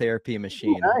light therapy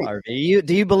machine. Nice. RV.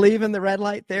 Do you believe in the red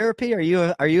light therapy? Are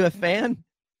you a fan?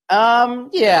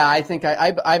 Yeah, I think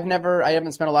I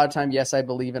haven't spent a lot of time. Yes, I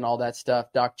believe in all that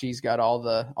stuff. Doc G's got all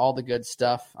the good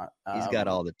stuff. He's got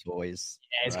all the toys.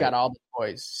 Yeah, he's got all the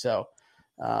toys. So,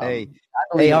 hey,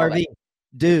 RV,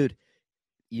 dude,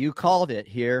 you called it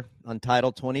here on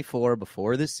Title 24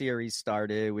 before the series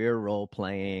started. We were role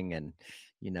playing and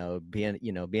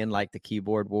being like the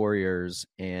keyboard warriors.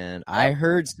 And I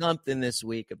heard something this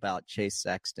week about Chase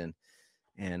Sexton.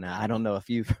 And I don't know if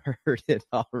you've heard it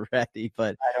already,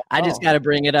 but I just got to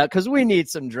bring it up because we need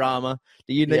some drama.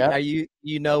 Do you know? Are you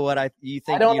what you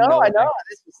think? I don't know. I know.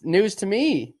 This is news to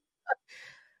me.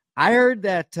 I heard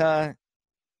that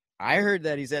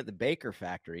he's at the Baker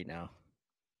factory now.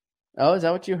 Oh, is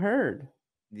that what you heard?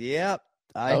 Yep.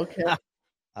 Okay.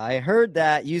 I heard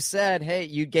that. You said, hey,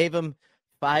 you gave him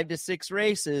 5 to 6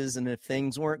 races, and if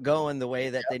things weren't going the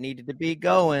way that they needed to be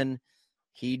going,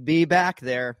 he'd be back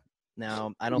there.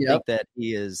 Now, I don't think that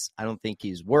he is. I don't think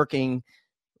he's working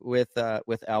with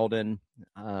Eldon,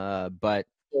 but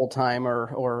full time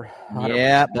or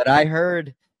but I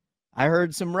heard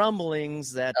some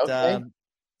rumblings that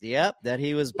that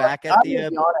he was back at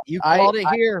the. You called it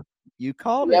here. You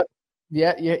called it.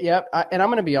 Yeah. And I'm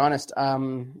going to be honest.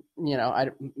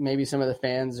 Maybe some of the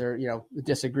fans are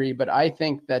disagree, but I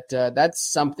think that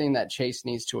that's something that Chase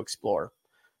needs to explore.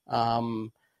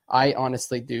 I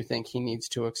honestly do think he needs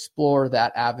to explore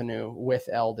that avenue with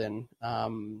Eldon.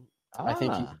 I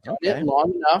think he's done it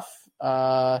long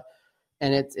enough,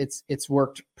 and it's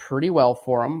worked pretty well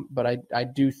for him. But I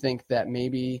do think that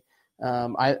maybe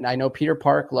I know Peter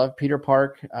Park, love Peter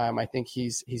Park. I think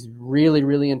he's really,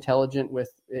 really intelligent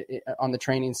on the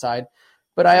training side.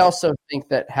 But I also think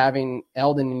that having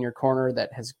Eldon in your corner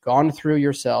that has gone through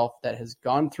yourself, that has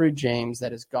gone through James,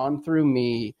 that has gone through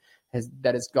me,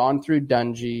 that has gone through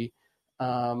Dungy,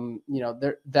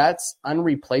 that's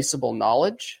unreplaceable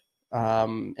knowledge.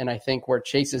 And I think where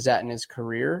Chase is at in his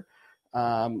career,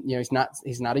 he's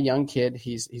not a young kid.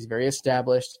 He's very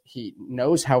established. He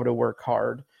knows how to work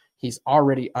hard. He's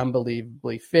already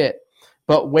unbelievably fit.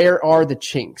 But where are the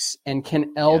chinks? And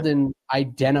can Eldon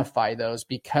identify those?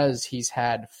 Because he's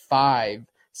had 5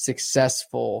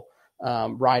 successful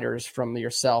riders from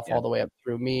yourself all the way up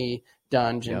through me,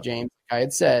 Dunge, and James, like I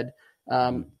had said.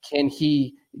 Can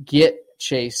he get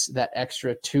Chase that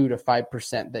extra 2 to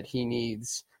 5% that he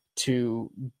needs to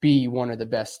be one of the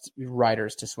best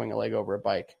riders to swing a leg over a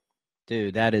bike?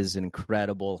 Dude, that is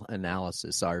incredible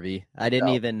analysis, RV.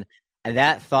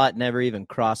 That thought never even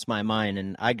crossed my mind.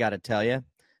 And I got to tell you,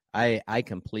 I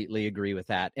completely agree with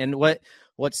that. And what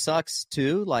sucks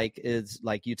too, is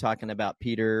you talking about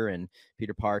Peter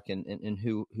Park and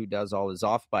who does all his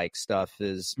off bike stuff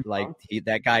is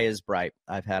that guy is bright.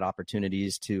 I've had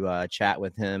opportunities to chat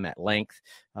with him at length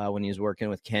when he was working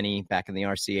with Kenny back in the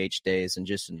RCH days, and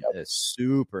just a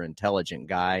super intelligent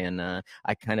guy. And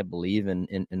I kind of believe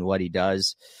in what he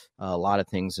does, a lot of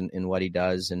things in what he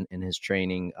does in his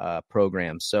training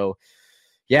program. So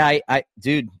yeah,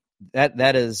 dude,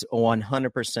 that is 100%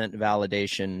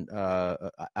 validation.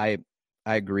 I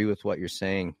agree with what you're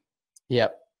saying.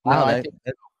 Yep. Wow,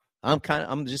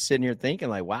 I'm just sitting here thinking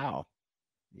wow.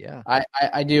 Yeah.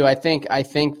 I do. I think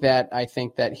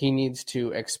that he needs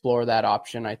to explore that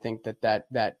option. I think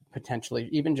that potentially,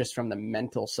 even just from the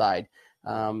mental side,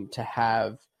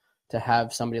 to to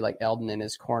have somebody like Eldon in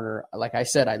his corner. Like I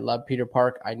said, I love Peter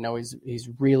Park. I know he's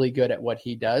really good at what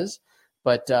he does,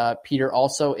 but Peter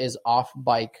also is off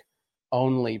bike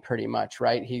only pretty much,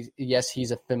 right? He's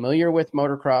familiar with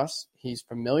motocross. He's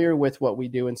familiar with what we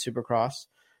do in Supercross.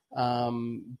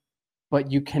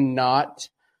 But you cannot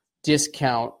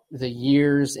discount the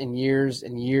years and years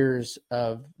and years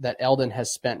of that Eldon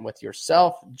has spent with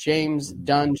yourself, James,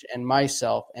 Dunge, and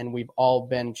myself, and we've all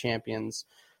been champions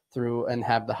through and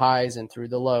have the highs and through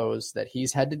the lows that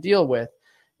he's had to deal with.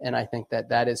 And I think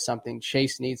that is something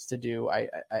Chase needs to do. I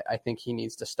think he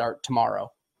needs to start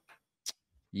tomorrow.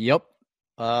 Yep.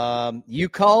 You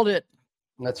called it.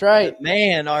 That's right.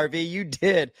 Man, RV, you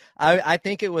did. I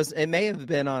think it may have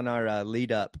been on our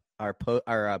lead up,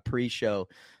 our pre-show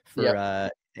for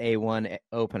A1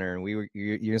 opener. And you're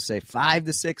going to say 5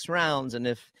 to 6 rounds. And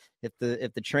if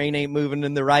the train ain't moving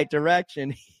in the right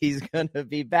direction, he's going to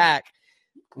be back.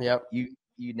 Yep.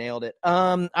 You nailed it.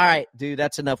 All right, dude,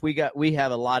 that's enough. We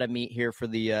have a lot of meat here for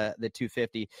the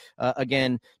 250.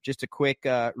 Again, just a quick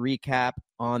recap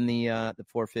on the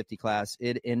 450 class.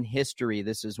 In history,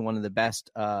 this is one of the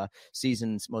best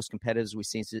seasons, most competitive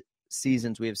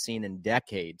seasons we have seen in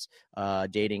decades,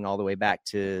 dating all the way back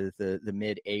to the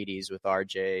mid 80s with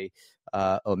RJ,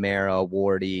 O'Mara,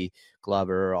 Wardy,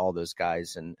 Glover, all those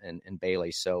guys, and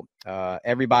Bailey. So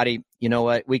everybody, you know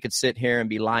what? We could sit here and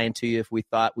be lying to you if we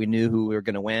thought we knew who we were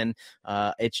going to win.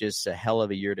 It's just a hell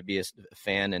of a year to be a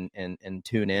fan and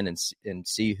tune in and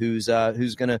see who's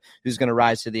gonna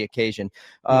rise to the occasion.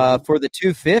 For the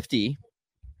 250,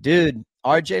 dude,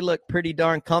 RJ looked pretty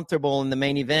darn comfortable in the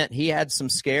main event. He had some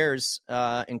scares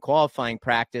in qualifying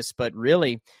practice, but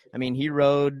really, I mean, he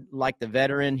rode like the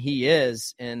veteran he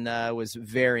is and was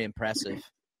very impressive,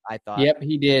 I thought. Yep,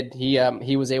 he did.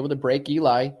 He was able to break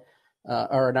Levi.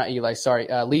 He was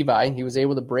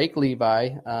able to break Levi.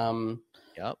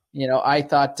 Yep. You know, I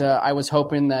thought I was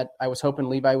hoping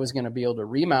Levi was going to be able to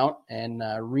remount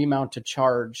to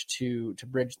charge to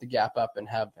bridge the gap up and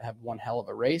have one hell of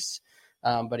a race.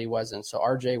 But he wasn't. So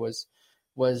RJ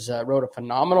rode a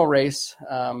phenomenal race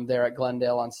there at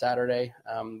Glendale on Saturday.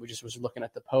 We just was looking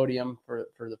at the podium for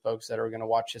the folks that are going to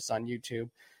watch this on YouTube.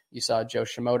 You saw Jo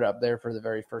Shimoda up there for the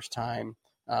very first time.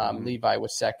 Levi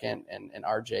was second and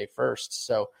RJ first.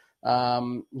 So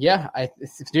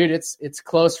dude, it's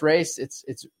close race. It's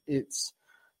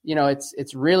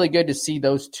really good to see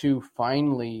those two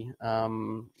finally,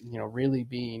 really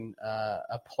being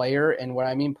a player. And what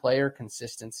I mean player,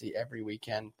 consistency every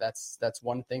weekend. That's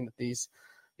one thing that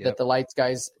that the lights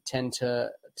guys tend to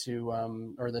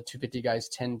or the 250 guys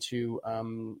tend to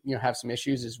have some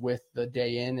issues is with the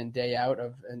day in and day out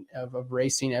of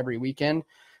racing every weekend.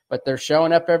 But they're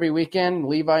showing up every weekend,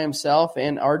 Levi himself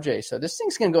and RJ. So this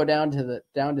thing's gonna go down to the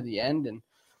end, and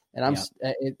I'm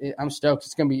stoked.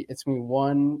 It's gonna be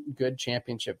one good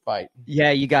championship fight.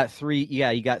 Yeah, you got three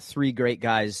great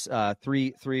guys,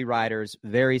 three riders,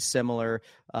 very similar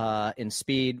in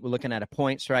speed. We're looking at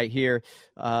points right here,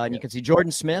 and you can see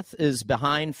Jordon Smith is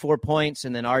behind 4 points,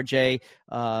 and then RJ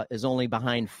is only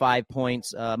behind 5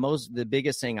 points. The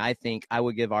biggest thing I think I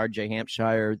would give RJ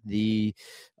Hampshire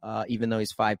even though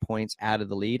he's 5 points out of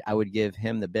the lead, I would give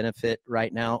him the benefit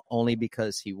right now only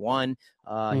because he won.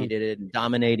 He did it in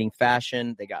dominating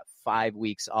fashion. They got 5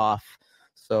 weeks off.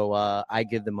 So I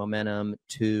give the momentum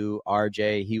to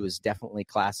RJ. He was definitely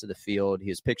class of the field. He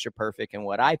was picture perfect in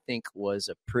what I think was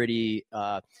a pretty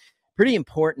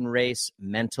important race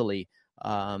mentally.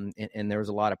 And there was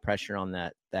a lot of pressure on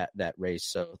that race.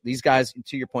 So these guys,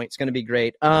 to your point, it's going to be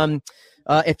great.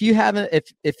 If you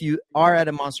are at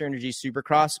a Monster Energy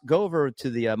Supercross, go over to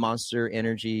the Monster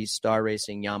Energy Star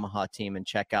Racing Yamaha team and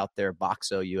check out their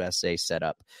Boxo USA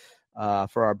setup.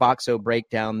 For our Boxo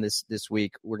breakdown this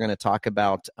week, we're going to talk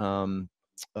about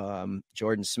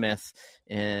Jordon Smith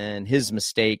and his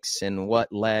mistakes and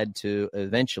what led to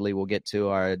eventually we'll get to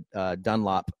our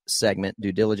Dunlop segment,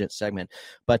 due diligence segment.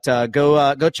 But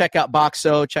go check out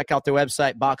Boxo, check out their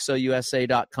website,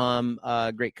 boxousa.com.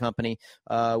 Great company.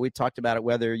 We talked about it,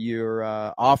 whether you're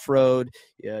off-road,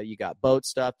 you got boat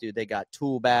stuff, dude, they got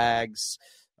tool bags,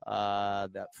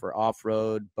 that for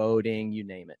off-road, boating, you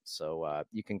name it. So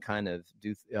you can kind of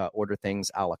order things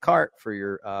a la carte for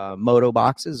your moto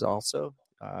boxes also.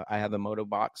 I have a moto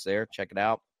box there. Check it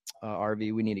out.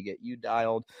 RV, we need to get you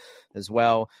dialed as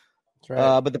well. That's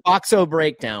right. But the Boxo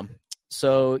breakdown.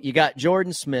 So you got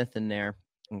Jordon Smith in there.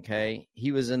 Okay.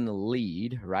 He was in the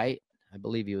lead, right? I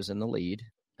believe he was in the lead.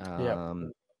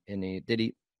 And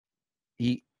this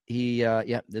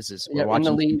is, we're watching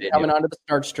in the lead, coming onto the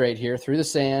start straight here through the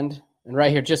sand. And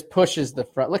right here just pushes the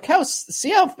front. Look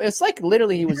see how it's like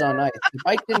literally he was on ice. The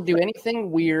bike didn't do anything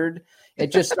weird.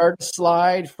 It just started to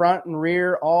slide front and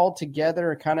rear all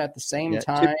together kind of at the same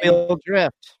time. Two-wheel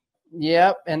drift.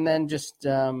 Yep. And then just,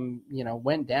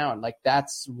 went down. Like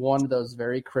that's one of those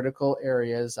very critical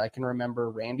areas. I can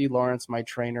remember Randy Lawrence, my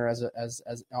trainer in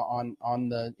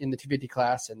the 250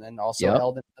 class, and then also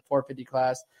held in the 450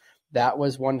 class. That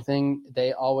was one thing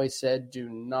they always said, do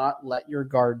not let your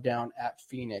guard down at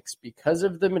Phoenix because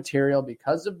of the material,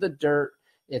 because of the dirt.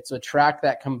 It's a track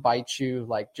that can bite you,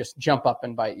 like just jump up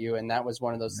and bite you. And that was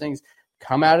one of those things.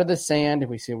 Come out of the sand. If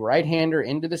we see a right-hander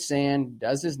into the sand,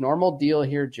 does his normal deal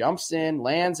here, jumps in,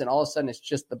 lands, and all of a sudden it's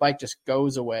just the bike just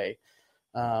goes away.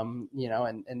 And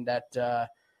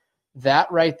that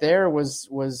right there was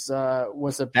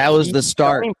the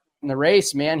start. In the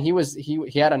race, man.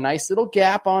 He had a nice little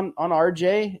gap on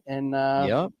RJ, and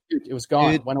it was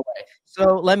gone, went away.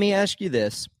 So let me ask you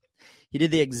this. He did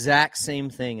the exact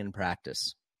same thing in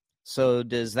practice. So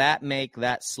does that make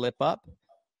that slip up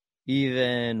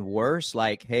even worse?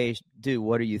 Like, hey, dude,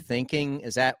 what are you thinking?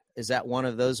 Is that one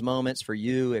of those moments for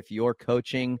you if you're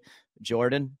coaching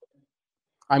Jordon?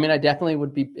 I mean, I definitely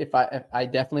would be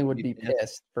be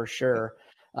pissed for sure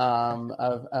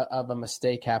of a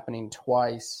mistake happening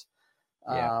twice.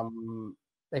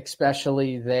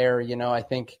 Especially there, I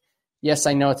think, yes,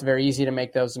 I know it's very easy to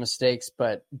make those mistakes,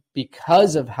 but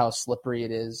because of how slippery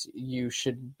it is, you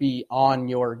should be on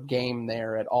your game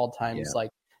there at all times. Like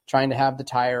trying to have the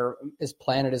tire as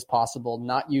planted as possible,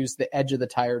 not use the edge of the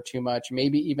tire too much,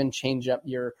 maybe even change up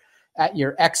your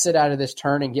exit out of this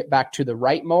turn and get back to the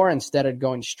right more instead of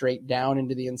going straight down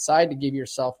into the inside to give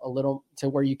yourself a little to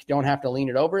where you don't have to lean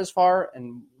it over as far.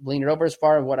 And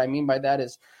what I mean by that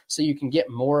is so you can get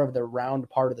more of the round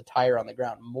part of the tire on the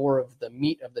ground, more of the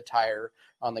meat of the tire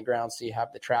on the ground so you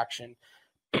have the traction.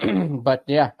 But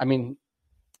yeah, I mean,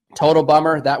 total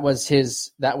bummer. That was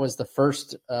the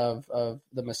first of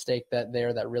the mistake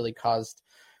that really caused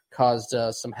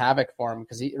some havoc for him,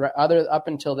 because up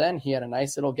until then he had a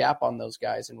nice little gap on those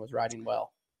guys and was riding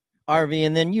well. RV,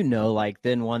 and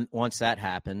then once that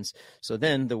happens, so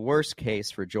then the worst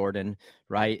case for Jordon,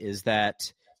 right, is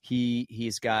that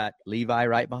he's got Levi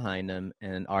right behind him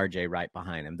and RJ right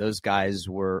behind him. Those guys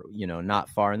were not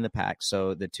far in the pack,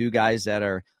 so the two guys that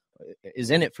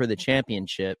is in it for the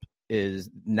championship is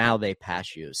now they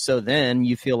pass you. So then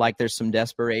you feel like there's some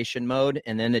desperation mode,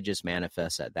 and then it just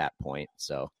manifests at that point.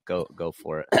 So go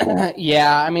for it.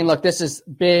 Yeah. I mean, look, this is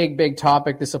big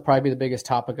topic. This will probably be the biggest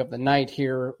topic of the night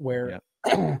here, where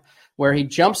he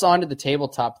jumps onto the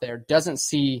tabletop there, doesn't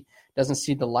see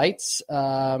the lights,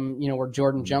 where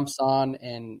Jordon jumps on,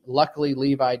 and luckily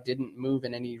Levi didn't move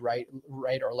in any right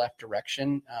or left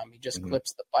direction. He just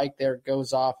clips the bike there,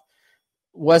 goes off.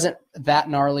 Wasn't that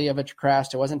gnarly of a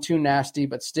crash. It wasn't too nasty,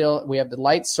 but still we have the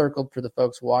lights circled for the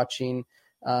folks watching.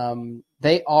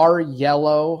 They are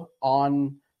yellow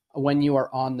when you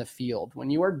are on the field.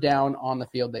 When you are down on the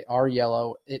field, they are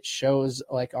yellow. It shows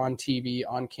like on TV,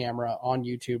 on camera, on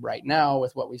YouTube right now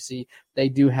with what we see, they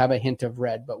do have a hint of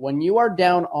red. But when you are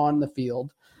down on the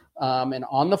field and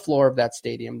on the floor of that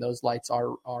stadium, those lights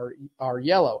are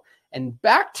yellow. And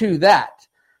back to that,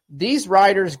 these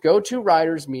riders go to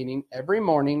riders meeting every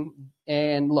morning.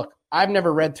 And look, I've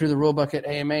never read through the rule book at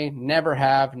AMA, never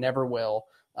have, never will.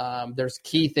 There's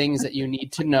key things that you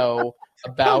need to know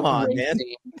about racing. Man.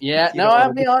 Yeah,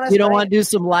 I'll be honest. You don't want to do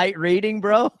some light reading,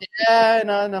 bro? Yeah,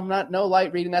 no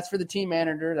light reading. That's for the team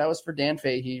manager. That was for Dan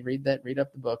Fahey. Read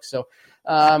up the book. So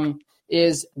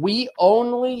is we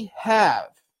only have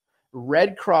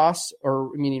red cross,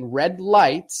 or meaning red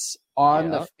lights on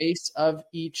the face of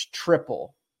each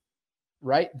triple.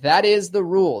 Right? That is the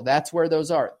rule. That's where those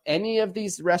are. Any of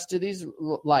these rest of these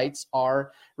lights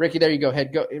are, Ricky, there you go.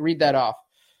 Go read that off.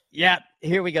 Yeah,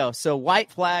 here we go. So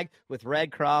white flag with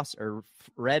red cross or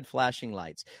red flashing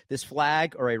lights. This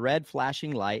flag or a red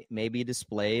flashing light may be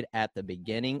displayed at the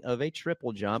beginning of a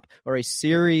triple jump or a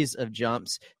series of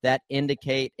jumps that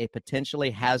indicate a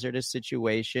potentially hazardous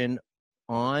situation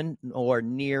on or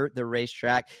near the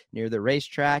racetrack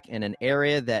in an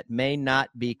area that may not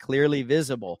be clearly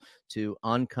visible to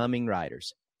oncoming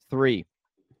riders. 3,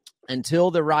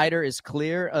 until the rider is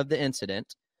clear of the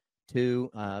incident. 2,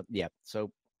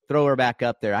 so throw her back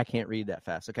up there. I can't read that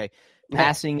fast. Okay.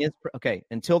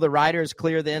 Until the rider is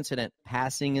clear of the incident,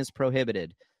 passing is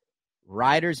prohibited.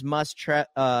 Riders must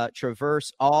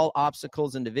traverse all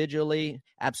obstacles individually.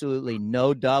 Absolutely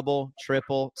no double,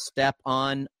 triple, step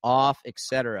on, off,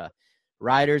 etc.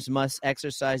 Riders must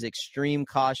exercise extreme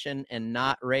caution and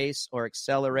not race or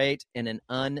accelerate in an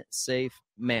unsafe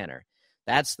manner.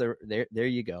 That's there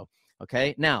you go.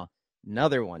 Okay. Now,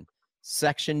 another one.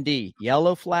 Section D,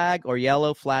 yellow flag or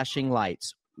yellow flashing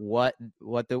lights. What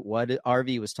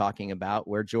RV was talking about,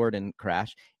 where Jordon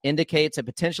crashed, indicates a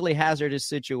potentially hazardous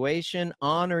situation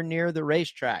on or near the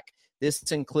racetrack.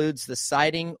 This includes the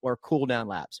sighting or cool down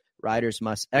laps. Riders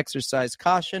must exercise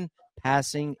caution.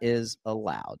 Passing is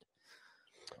allowed.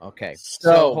 Okay,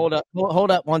 so hold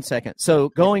up 1 second. So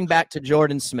going back to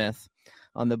Jordon Smith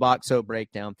on the box O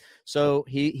breakdown. So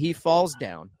he falls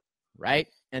down, right?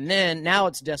 And then now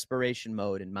it's desperation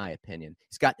mode, in my opinion.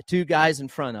 He's got the two guys in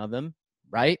front of him,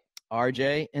 right?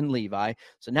 RJ and Levi.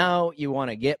 So now you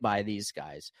want to get by these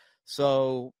guys.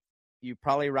 So you're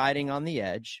probably riding on the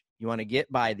edge. You want to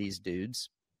get by these dudes,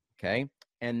 okay?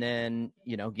 And then,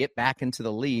 get back into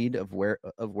the lead of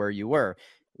where you were.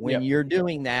 When you're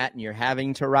doing that and you're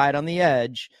having to ride on the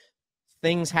edge,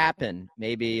 things happen.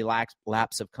 Maybe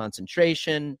lapse of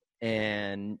concentration,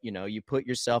 and you put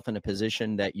yourself in a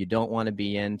position that you don't want to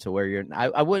be in, to where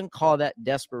I wouldn't call that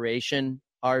desperation,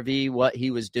 RV, what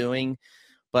he was doing,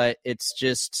 but it's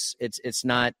just it's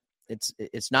not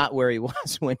where he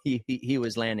was when he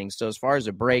was landing. So as far as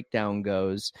a breakdown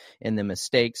goes, and the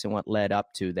mistakes and what led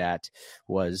up to that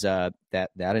was that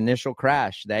initial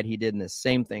crash that he did, in the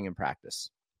same thing in practice.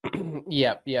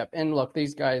 Yep. And look,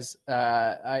 these guys,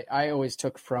 I always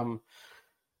took from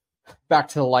back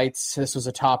to the lights. This was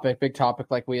a big topic,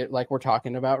 like we're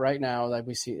talking about right now, like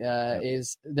we see,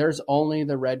 is there's only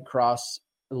the red cross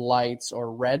lights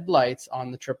or red lights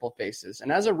on the triple faces.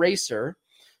 And as a racer,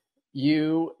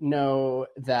 you know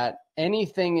that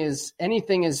anything is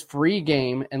free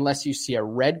game unless you see a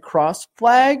red cross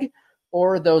flag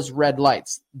or those red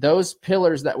lights. Those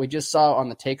pillars that we just saw on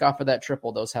the takeoff of that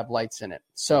triple, those have lights in it.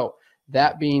 So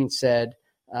that being said,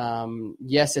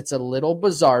 yes, it's a little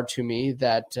bizarre to me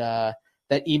that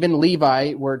even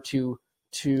Levi were to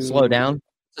slow down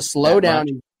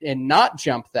and not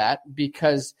jump that,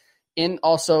 because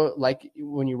also, like,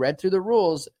 when you read through the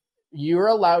rules, you're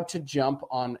allowed to jump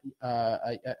on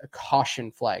a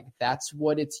caution flag. That's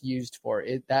what it's used for.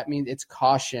 That means it's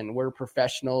caution. We're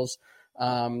professionals.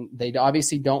 They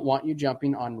obviously don't want you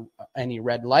jumping on any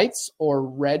red lights or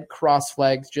red cross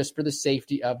flags, just for the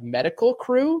safety of medical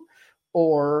crew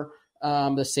or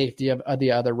the safety of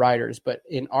the other riders. But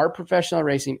in our professional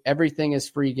racing, everything is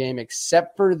free game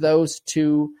except for those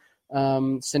two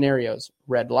scenarios: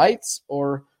 red lights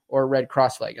or red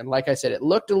cross flag. And like I said, it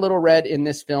looked a little red in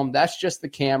this film. That's just the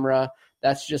camera.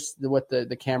 That's just what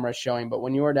the camera is showing. But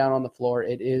when you are down on the floor,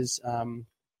 it is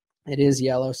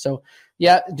yellow. So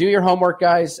yeah, do your homework,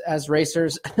 guys, as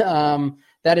racers.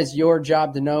 That is your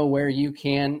job to know where you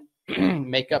can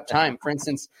make up time. For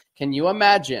instance, can you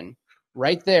imagine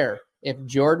right there if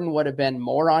Jordon would have been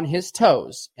more on his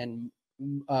toes and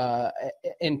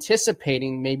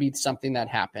anticipating maybe something that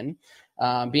happened,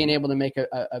 being able to make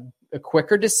a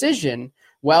quicker decision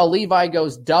while Levi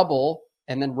goes double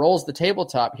and then rolls the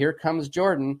tabletop. Here comes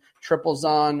Jordon, triples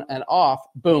on and off,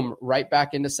 boom, right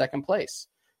back into second place.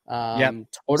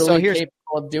 Totally capable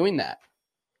of doing that.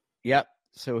 Yep.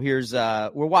 So here's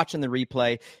we're watching the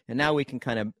replay, and now we can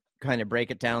kind of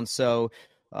break it down. So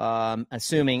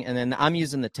assuming, and then I'm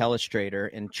using the telestrator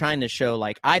and trying to show,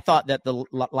 like, I thought that the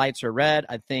lights are red.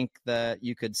 I think that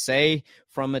you could say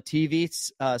from a TV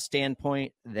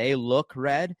standpoint, they look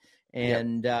red.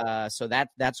 And so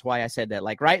that's why I said that,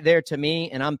 like, right there to me.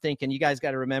 And I'm thinking, you guys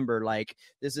got to remember, like,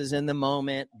 this is in the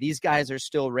moment. These guys are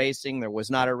still racing. There was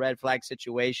not a red flag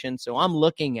situation. So I'm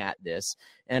looking at this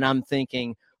and I'm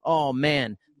thinking, oh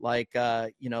man, like,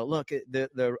 look,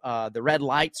 the red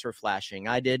lights are flashing.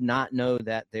 I did not know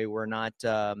that they were not,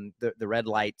 the red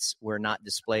lights were not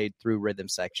displayed through rhythm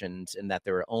sections, and that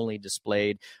they were only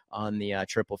displayed on the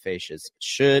triple fascias.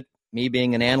 Me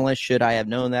being an analyst, should I have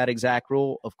known that exact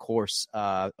rule? Of course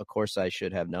I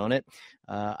should have known it.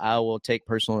 I will take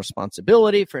personal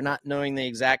responsibility for not knowing the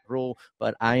exact rule,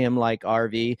 but I am like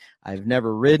RV. I've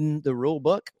never ridden the rule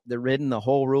book, the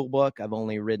whole rule book. I've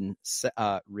only read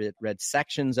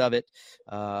sections of it.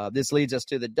 This leads us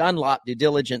to the Dunlop due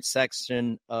diligence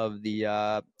section of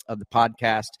the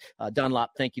podcast.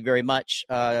 Dunlop, thank you very much.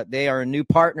 They are a new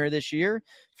partner this year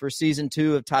for season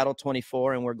 2 of Title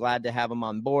 24, and we're glad to have them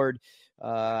on board.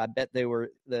 I bet the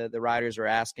riders are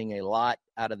asking a lot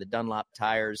out of the Dunlop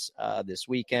tires this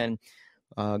weekend.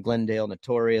 Glendale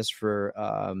notorious for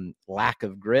lack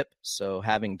of grip, so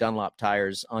having Dunlop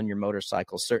tires on your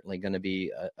motorcycle is certainly going to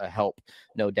be a help,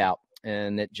 no doubt.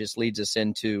 And it just leads us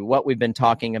into what we've been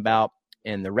talking about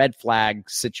in the red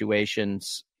flag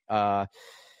situations.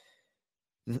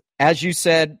 As you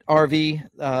said,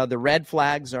 RV, the red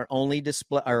flags are only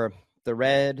the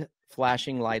red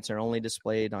flashing lights are only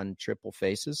displayed on triple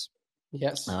faces.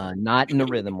 Yes. Not in the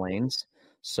rhythm lanes.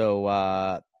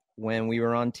 So when we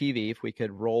were on TV, if we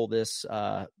could roll this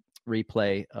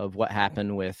replay of what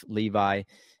happened with Levi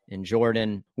and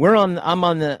Jordon. I'm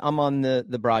on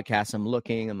the broadcast. I'm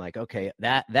looking. I'm like, okay,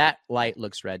 that light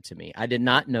looks red to me. I did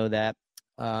not know that.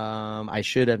 I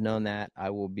should have known that. I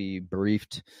will be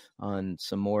briefed on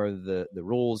some more of the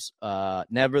rules.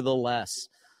 Nevertheless,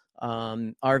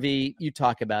 RV, you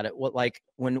talk about it. What, like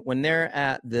when they're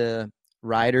at the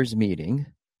riders meeting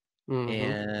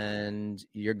and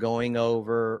you're going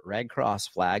over Red Cross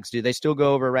flags, do they still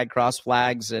go over Red Cross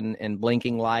flags and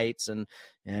blinking lights and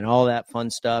all that fun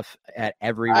stuff at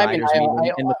every riders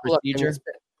meeting in the procedure?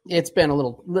 It's been a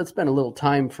little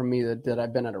time for me that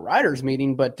I've been at a riders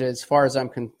meeting, but as far as I'm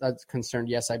concerned,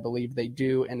 yes, I believe they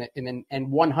do, and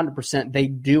 100% they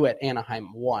do at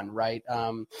Anaheim 1, right?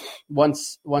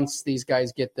 Once these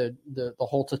guys get the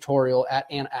whole tutorial at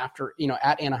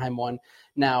Anaheim 1,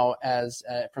 now as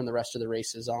from the rest of the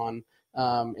races on,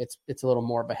 it's a little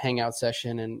more of a hangout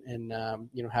session and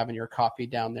having your coffee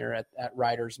down there at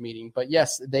riders meeting. But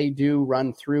yes, they do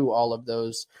run through all of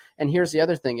those. And here's the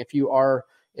other thing: if you're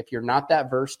not that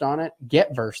versed on it,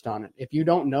 get versed on it. If you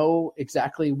don't know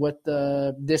exactly what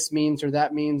this means or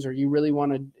that means, or you really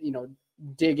want to,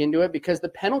 dig into it, because the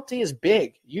penalty is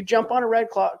big. You jump on a red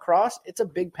cross, it's a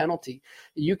big penalty.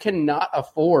 You cannot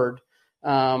afford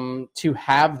to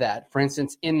have that. For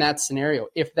instance, in that scenario,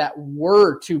 if that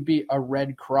were to be a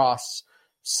red cross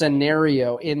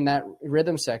scenario in that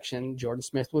rhythm section, Jordon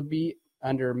Smith would be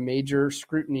under major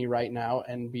scrutiny right now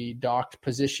and be docked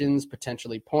positions,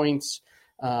 potentially points.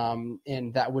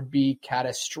 And that would be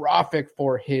catastrophic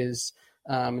for his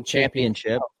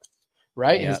championship hopes,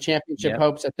 right? Yep. His championship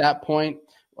hopes at that point,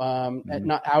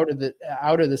 not out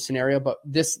of the scenario. But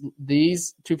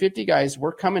these 250 guys,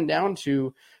 we're coming down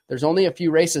to, there's only a few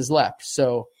races left,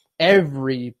 so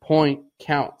every point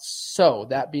counts. So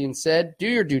that being said, do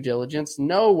your due diligence,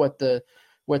 know what the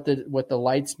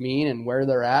lights mean and where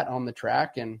they're at on the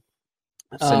track, and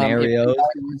scenarios. If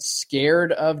he was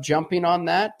scared of jumping on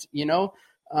that,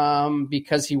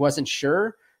 because he wasn't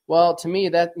sure. Well, to me,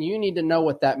 that you need to know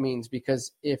what that means,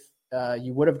 because if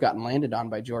you would have gotten landed on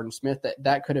by Jordon Smith,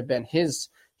 that could have been his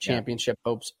championship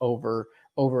hopes over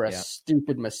a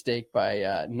stupid mistake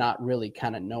by not really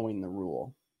kind of knowing the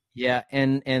rule. Yeah,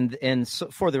 and so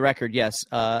for the record, yes,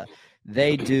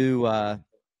 they do.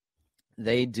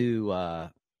 They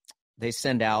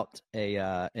send out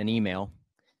an email.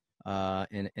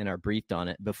 And are briefed on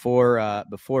it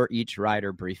before each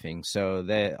rider briefing.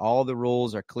 So all the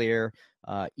rules are clear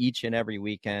each and every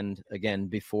weekend, again,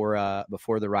 before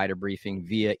the rider briefing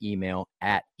via email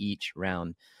at each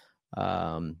round.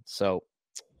 So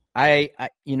I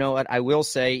you know what, I will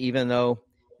say, even though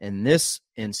in this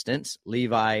instance,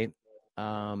 Levi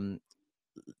not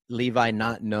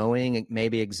knowing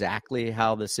maybe exactly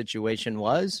how the situation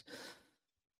was,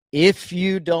 if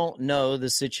you don't know the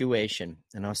situation,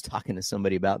 and I was talking to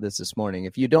somebody about this morning,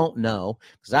 if you don't know,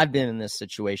 because I've been in this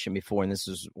situation before, and this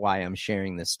is why I'm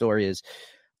sharing this story, is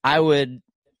I would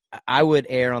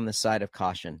err on the side of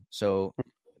caution. So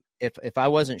if I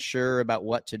wasn't sure about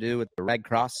what to do with the Red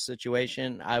Cross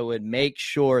situation, I would make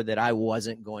sure that I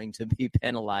wasn't going to be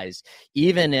penalized,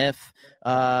 even if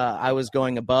I was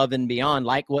going above and beyond,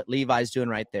 like what Levi's doing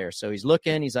right there. So he's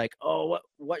looking, he's like, oh,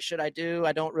 what should I do?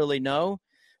 I don't really know.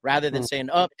 Rather than saying,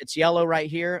 oh, it's yellow right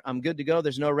here, I'm good to go,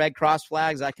 there's no Red Cross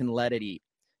flags, I can let it eat,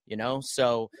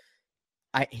 So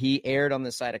he erred on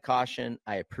the side of caution.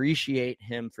 I appreciate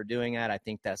him for doing that. I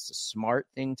think that's the smart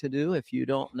thing to do if you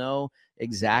don't know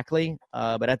exactly.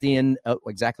 But at the end,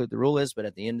 exactly what the rule is, but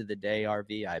at the end of the day,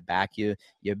 RV, I back you.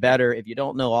 You better, if you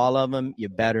don't know all of them, you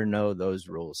better know those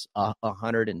rules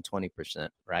 120%,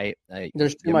 right?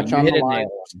 There's too much on the line.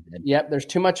 Yep, there's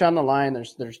too much on the line.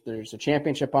 There's a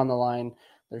championship on the line.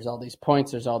 There's all these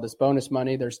points. There's all this bonus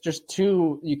money. There's just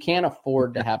you can't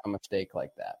afford to have a mistake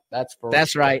like that.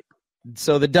 That's right.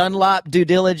 So the Dunlop due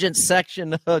diligence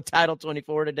section of Title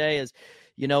 24 today is,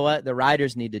 you know what? The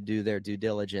riders need to do their due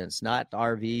diligence, not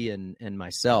RV and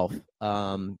myself.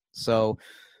 So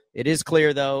it is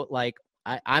clear though, like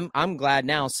I'm glad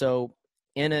now. So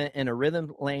in a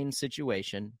rhythm lane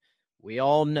situation, we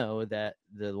all know that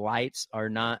the lights are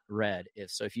not red.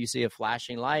 If you see a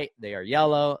flashing light, they are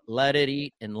yellow. Let it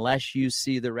eat unless you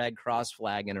see the Red Cross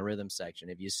flag in a rhythm section.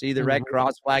 If you see the Red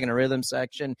Cross flag in a rhythm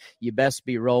section, you best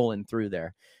be rolling through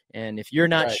there. And if you're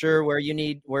not sure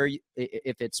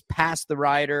if it's past the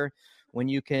rider, when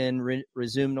you can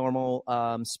resume normal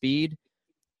speed,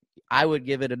 I would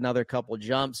give it another couple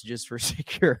jumps just for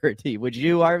security. Would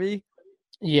you, RV?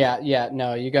 Yeah.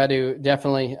 No, you got to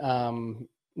definitely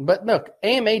But look,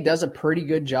 AMA does a pretty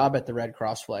good job at the red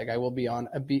cross flag. I will be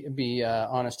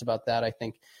honest about that. I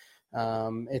think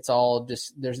it's all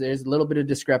just there's a little bit of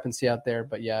discrepancy out there,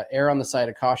 but yeah, err on the side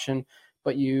of caution.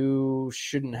 But you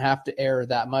shouldn't have to err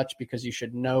that much because you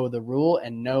should know the rule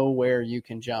and know where you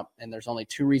can jump. And there's only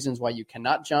two reasons why you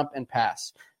cannot jump and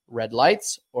pass: red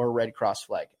lights or red cross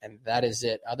flag. And that is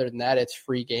it. Other than that, it's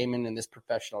free gaming in this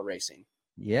professional racing.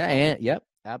 Yeah, and yep,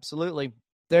 absolutely.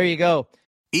 There you go.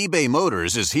 eBay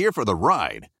Motors is here for the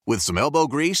ride. With some elbow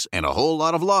grease and a whole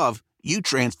lot of love, you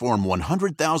transform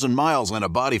 100,000 miles and a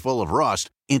body full of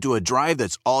rust into a drive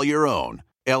that's all your own.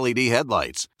 LED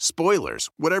headlights, spoilers,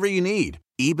 whatever you need,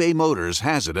 eBay Motors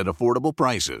has it at affordable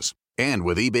prices. And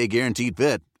with eBay Guaranteed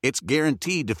Fit, it's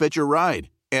guaranteed to fit your ride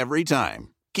every time.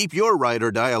 Keep your ride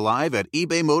or die alive at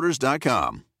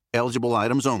ebaymotors.com. Eligible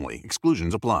items only.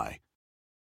 Exclusions apply.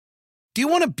 Do you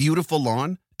want a beautiful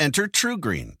lawn? Enter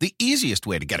TruGreen, the easiest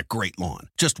way to get a great lawn.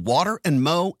 Just water and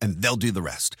mow, and they'll do the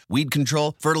rest. Weed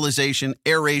control, fertilization,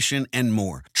 aeration, and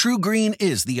more. TruGreen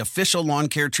is the official lawn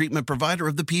care treatment provider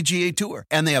of the PGA Tour,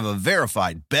 and they have a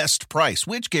verified best price,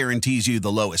 which guarantees you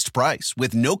the lowest price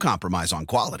with no compromise on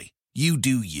quality. You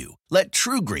do you. Let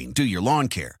TruGreen do your lawn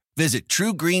care. Visit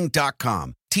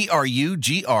TruGreen.com,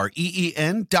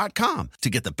 TruGreen.com, to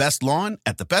get the best lawn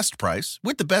at the best price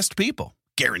with the best people.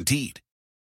 Guaranteed.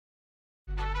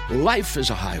 Life is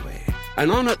a highway,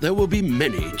 and on it there will be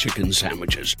many chicken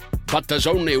sandwiches. But there's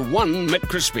only one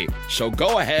McCrispy. So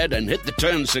go ahead and hit the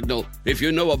turn signal if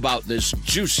you know about this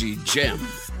juicy gem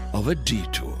of a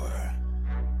detour.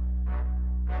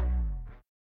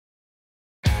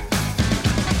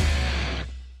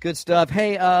 Good stuff.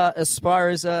 Hey, as far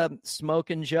as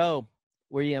Smoking Joe,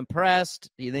 were you impressed?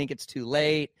 Do you think it's too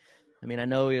late? I mean, I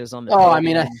know he was on the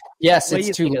yes,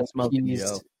 it's too late.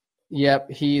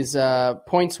 Yep, he's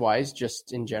points wise,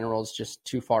 just in general, is just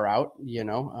too far out.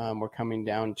 We're coming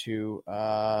down to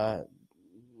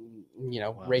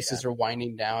races are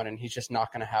winding down, and he's just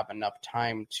not going to have enough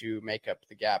time to make up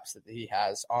the gaps that he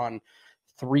has on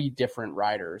three different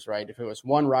riders. Right? If it was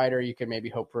one rider, you could maybe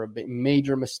hope for a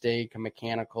major mistake, a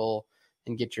mechanical,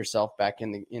 and get yourself back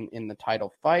in the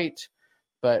title fight.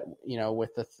 But,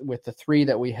 with the three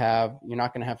that we have, you're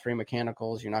not going to have three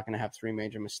mechanicals. You're not going to have three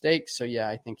major mistakes. So, yeah,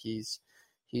 I think he's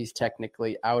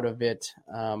technically out of it.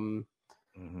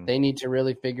 They need to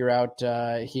really figure out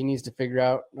he needs to figure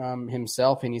out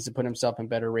himself. He needs to put himself in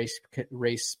better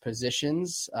race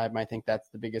positions. I think that's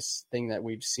the biggest thing that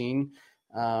we've seen.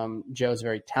 Joe's a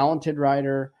very talented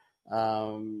rider,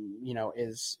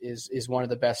 is one of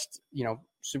the best,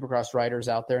 Supercross riders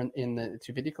out there in the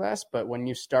 250 class. But when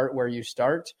you start where you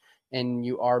start and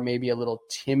you are maybe a little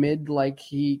timid like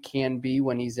he can be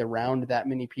when he's around that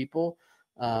many people,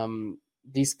 some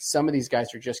of these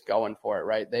guys are just going for it,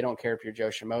 right? They don't care if you're Jo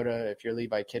Shimoda, if you're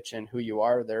Levi Kitchen, who you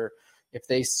are. If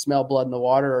they smell blood in the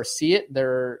water or see it,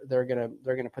 they're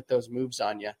gonna put those moves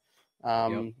on you.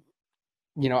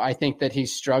 I think that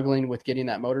he's struggling with getting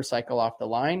that motorcycle off the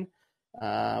line.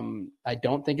 I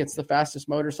don't think it's the fastest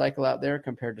motorcycle out there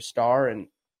compared to Star and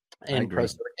Pro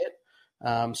Circuit.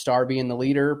 Star being the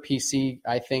leader, PC,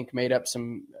 I think,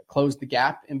 closed the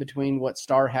gap in between what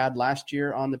Star had last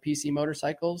year on the PC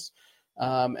motorcycles.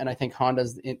 And I think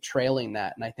Honda's trailing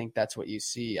that. And I think that's what you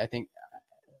see. I think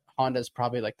Honda's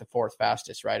probably like the fourth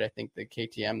fastest, right? I think the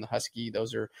KTM, the Husky,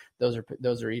 those are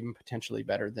even potentially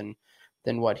better than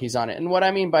what he's on it. And what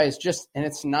I mean by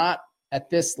it's not at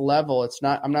this level.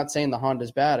 I'm not saying the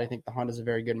Honda's bad. I think the Honda's a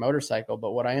very good motorcycle,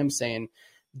 but what I am saying,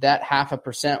 that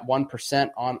 0.5%, 1%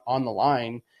 on the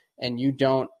line, and you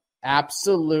don't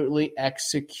absolutely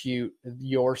execute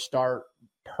your start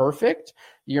perfect,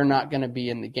 you're not going to be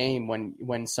in the game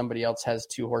when somebody else has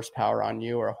 2 horsepower on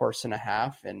you or 1.5 horses,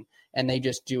 and they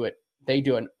just do it. They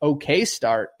do an okay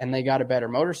start and they got a better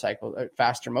motorcycle, a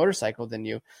faster motorcycle than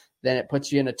you. Then it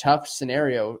puts you in a tough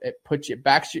scenario. It puts your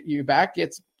back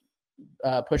gets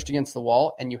pushed against the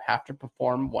wall, and you have to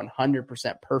perform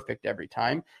 100% perfect every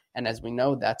time. And as we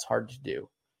know, that's hard to do.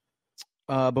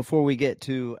 Before we get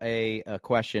to a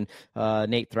question,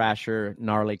 Nate Thrasher,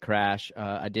 gnarly crash.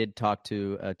 I did talk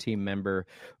to a team member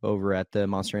over at the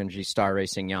Monster Energy Star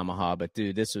Racing Yamaha, but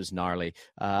dude, this was gnarly.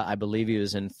 I believe he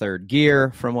was in third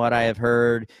gear from what I have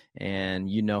heard, and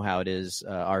you know how it is,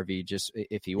 RV, just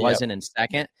if he wasn't in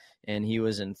second and he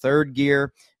was in third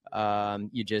gear,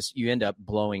 you end up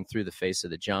blowing through the face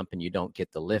of the jump and you don't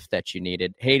get the lift that you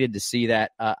needed. Hated to see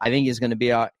that. I think he's going to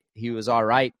be he was all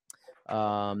right.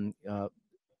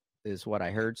 Is what I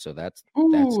heard. So that's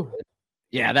good.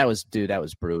 Yeah, that was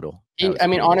brutal.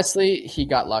 Honestly, he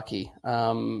got lucky.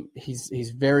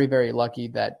 He's very, very lucky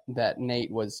that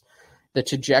Nate was the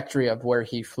trajectory of where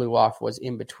he flew off was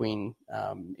in between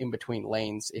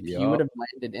lanes. If he would have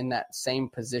landed in that same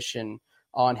position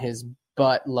on his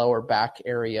butt, lower back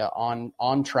area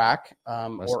on track,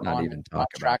 or on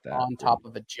track on top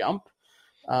of a jump,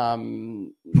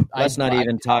 let's not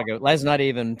even do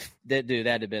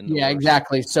that. Have been the worst.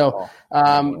 Exactly. So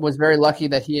was very lucky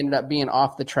that he ended up being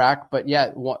off the track. But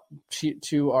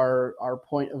to our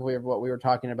point of what we were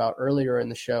talking about earlier in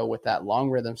the show with that long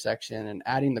rhythm section and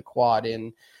adding the quad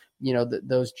in,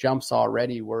 those jumps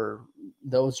were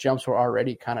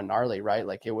already kind of gnarly, right?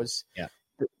 Like it was. Yeah.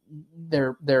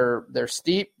 They're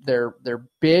steep, they're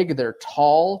big, they're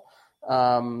tall.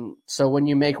 So when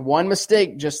you make one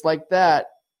mistake just like that,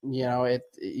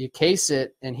 you case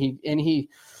it, and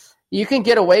you can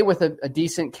get away with a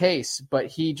decent case, but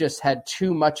he just had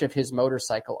too much of his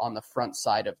motorcycle on the front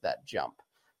side of that jump.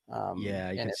 You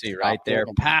can see right there,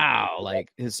 pow!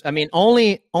 Like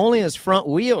only his front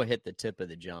wheel hit the tip of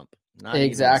the jump.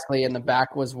 Exactly, and the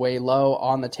back was way low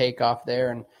on the takeoff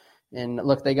there, and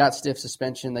look, they got stiff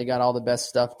suspension. They got all the best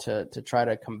stuff to try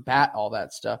to combat all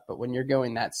that stuff. But when you're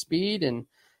going that speed and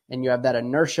you have that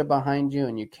inertia behind you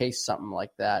and you case something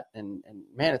like that, and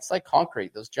man, it's like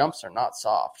concrete. Those jumps are not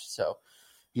soft. So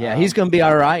he's going to be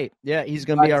all right. Yeah, he's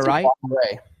going to be all right.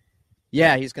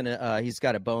 Yeah, he's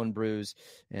got a bone bruise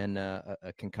and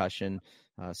a concussion.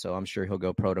 So I'm sure he'll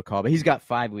go protocol, but he's got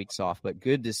 5 weeks off. But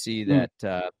good to see that,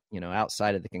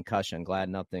 outside of the concussion, glad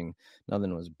nothing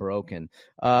was broken.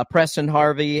 Preston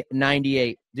Harvey,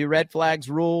 98. Do red flags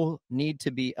rule need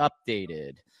to be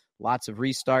updated? Lots of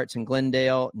restarts in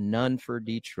Glendale, none for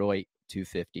Detroit,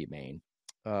 250 Maine.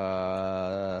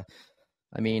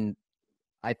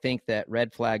 I think that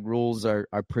red flag rules are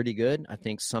pretty good. I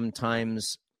think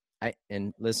sometimes I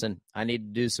need to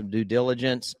do some due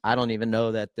diligence. I don't even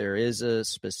know that there is a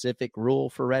specific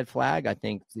rule for red flag. I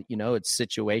think, it's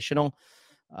situational.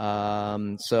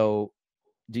 So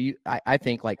I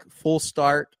think like full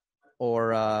start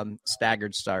or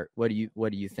staggered start. What do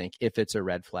you think if it's a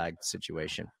red flag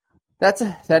situation?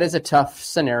 That is a tough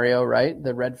scenario, right?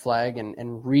 The red flag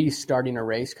and restarting a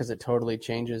race, because it totally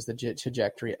changes the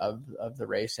trajectory of the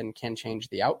race and can change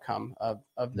the outcome of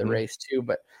the race too.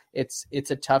 But it's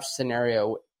a tough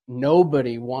scenario.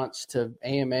 Nobody wants to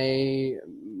AMA, anybody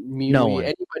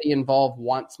involved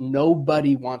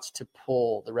nobody wants to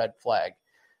pull the red flag.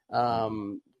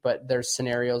 But there's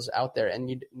scenarios out there,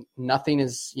 and nothing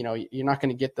is, you're not going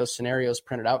to get those scenarios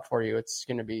printed out for you. It's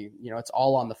going to be, it's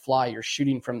all on the fly. You're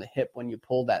shooting from the hip when you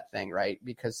pull that thing, right?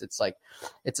 Because it's a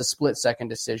split second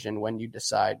decision when you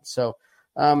decide. So,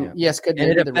 yes, could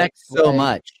and it affects so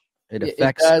much. It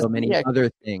affects so many other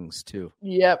things too.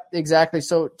 Yep, exactly.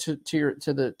 So to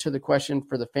the question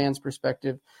for the fans'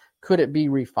 perspective, could it be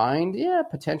refined? Yeah,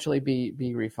 potentially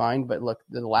be refined. But look,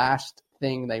 the last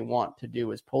thing they want to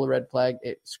do is pull a red flag.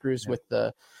 It screws with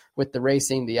the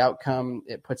racing, the outcome.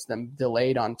 It puts them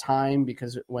delayed on time,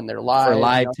 because when they're live for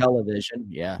live television,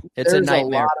 it's a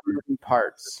nightmare. A lot of moving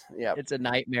parts. Yeah, it's a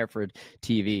nightmare for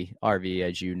TV, RV,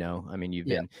 as you know. I mean, you've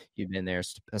been there,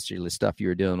 especially the stuff you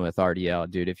were dealing with RDL,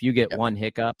 dude. If you get one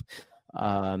hiccup,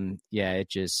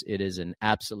 it is an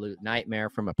absolute nightmare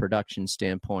from a production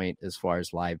standpoint as far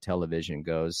as live television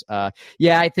goes. I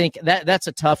think that's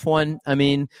a tough one. I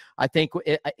mean, I think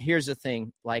here's the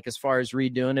thing, like as far as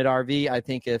redoing it, RV, I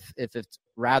think if it's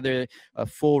rather a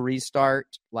full restart,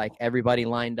 like everybody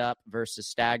lined up versus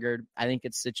staggered, I think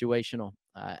it's situational.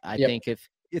 I think if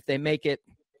they make it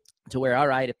to where, all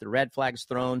right, if the red flag's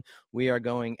thrown, we are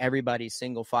going everybody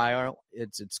single file,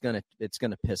 it's gonna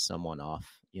piss someone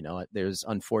off. There's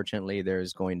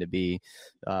going to be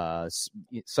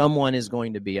someone is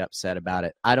going to be upset about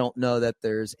it. I don't know that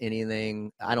there's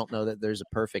a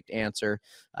perfect answer.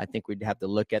 I think we'd have to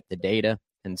look at the data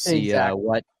and see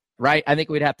right. I think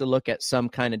we'd have to look at some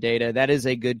kind of data. That is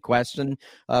a good question.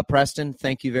 Preston,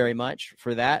 thank you very much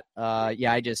for that.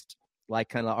 I just, like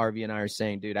kind of RV and I are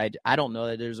saying, dude, I don't know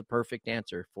that there's a perfect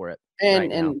answer for it.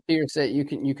 And Peter said you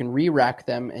can re-rack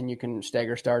them and you can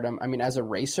stagger start them. I mean, as a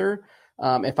racer,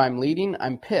 if I'm leading,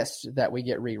 I'm pissed that we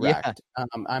get re-racked.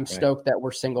 I'm stoked that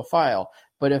we're single file.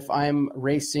 But if I'm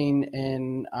racing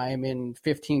and I'm in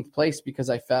 15th place because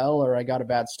I fell or I got a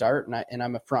bad start and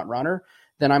I'm a front runner,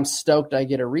 then I'm stoked I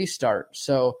get a restart.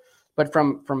 So, but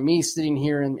from me sitting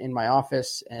here in my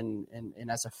office and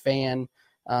as a fan,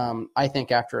 I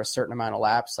think after a certain amount of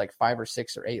laps, like 5 or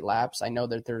 6 or 8 laps, I know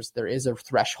that there is a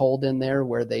threshold in there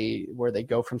where they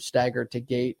go from stagger to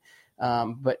gate.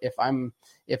 But if I'm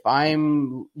the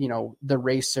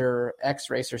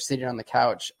ex-racer sitting on the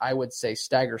couch, I would say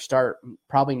stagger start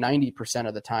probably 90%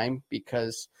 of the time,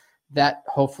 because that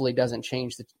hopefully doesn't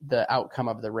change the outcome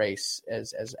of the race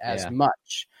as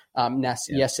much.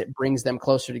 Yes, it brings them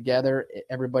closer together.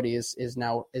 Everybody is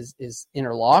now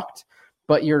interlocked,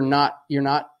 but you're not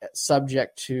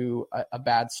subject to a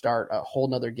bad start, a whole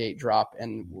nother gate drop,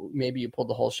 and maybe you pulled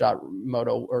the whole shot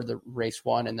moto or the race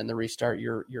one, and then the restart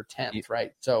you're 10th,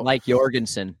 right? So like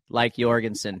Jorgensen,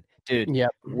 dude,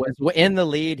 was in the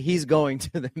lead. He's going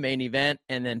to the main event,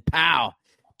 and then pow,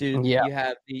 dude,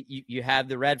 you have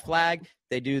the red flag.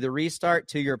 They do the restart,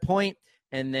 to your point.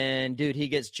 And then, dude, he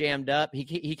gets jammed up.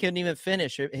 He couldn't even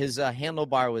finish. His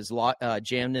handlebar was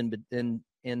jammed in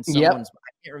someone's.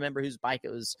 I can't remember whose bike it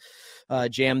was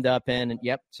jammed up in. And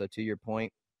so to your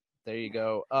point, there you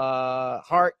go.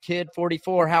 Hart Kid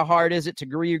 44. How hard is it to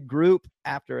regroup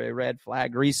after a red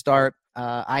flag restart?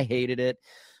 I hated it.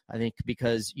 I think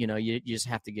because, you just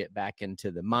have to get back into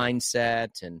the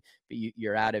mindset, and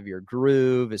you're out of your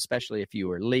groove, especially if you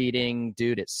were leading.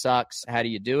 Dude, it sucks. How do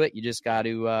you do it? You just got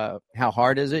to how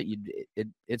hard is it?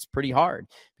 It's pretty hard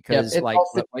because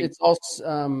it's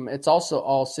also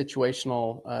all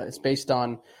situational. It's based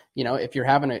on, if you're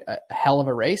having a hell of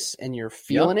a race and you're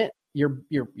feeling it,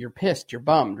 you're pissed, you're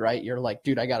bummed, right? You're like,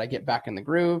 dude, I got to get back in the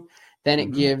groove.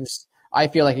 Then I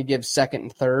feel like it gives second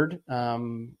and third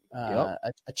a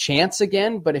chance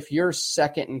again. But if you're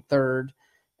second and third,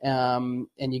 and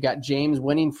you got James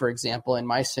winning, for example, in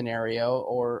my scenario,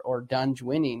 or Dunge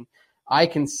winning, I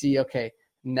can see, okay,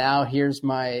 now here's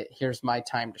my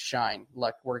time to shine.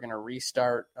 Like, we're going to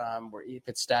restart, if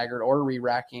it's staggered or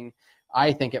re-racking.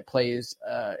 I think it plays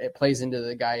into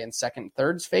the guy in second,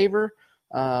 third's favor.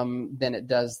 Than it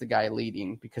does the guy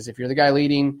leading, because if you're the guy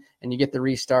leading and you get the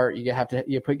restart, you get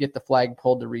the flag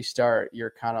pulled to restart,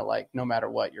 you're kind of like, no matter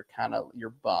what, you're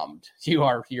bummed.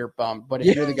 You're bummed. But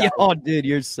if you're the guy, oh dude,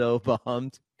 you're so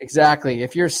bummed. Exactly.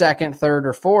 If you're second, third,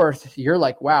 or fourth, you're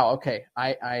like, wow, okay,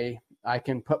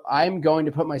 I'm going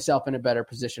to put myself in a better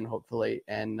position, hopefully,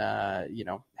 and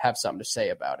have something to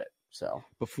say about it. So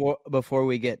before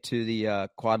we get to the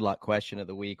quad lock question of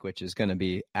the week, which is going to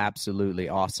be absolutely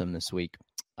awesome this week,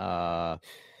 I'm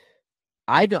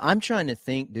trying to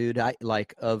think, dude,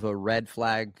 of a red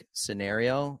flag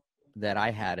scenario that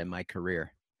I had in my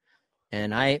career,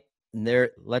 and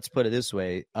let's put it this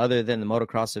way: other than the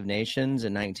Motocross of Nations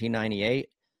in 1998,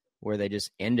 where they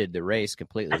just ended the race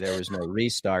completely, there was no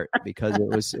restart because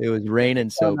it was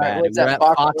raining so bad. We're at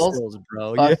Fox Hills,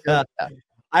 bro. Yeah.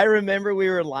 I remember we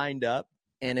were lined up,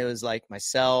 and it was like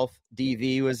myself,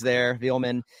 DV was there,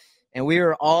 Vielman, and we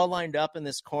were all lined up in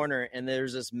this corner, and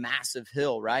there's this massive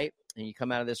hill, right? And you come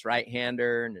out of this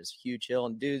right-hander, and this huge hill,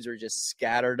 and dudes are just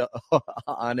scattered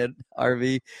on it,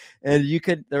 RV. And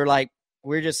they're like,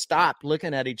 we just stopped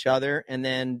looking at each other, and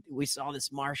then we saw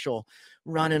this marshal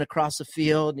running across the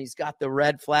field, and he's got the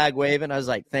red flag waving. I was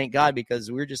like, thank God,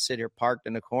 because we were just sitting here parked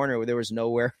in the corner where there was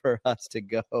nowhere for us to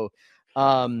go.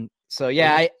 So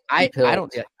yeah, I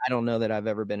don't know that I've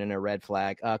ever been in a red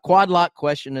flag. Quad lock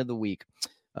question of the week.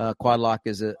 Quad lock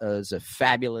is a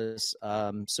fabulous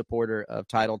supporter of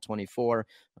Title 24.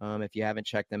 If you haven't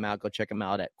checked them out, go check them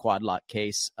out at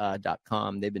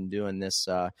quadlockcase.com. They've been doing this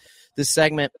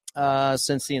segment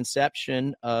since the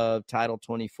inception of Title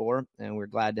 24, and we're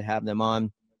glad to have them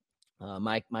on.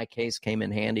 My case came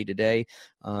in handy today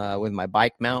with my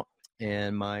bike mount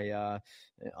and my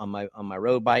on my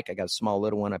road bike. I got a small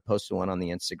little one. I posted one on the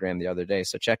Instagram the other day.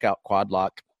 So check out Quad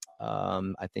Lock.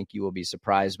 I think you will be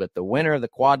surprised. But the winner of the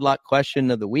Quad Lock question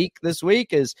of the week this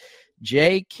week is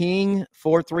J King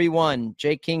 431.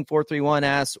 J King 431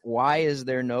 asks, why is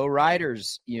there no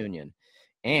riders union?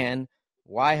 And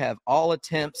why have all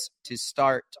attempts to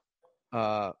start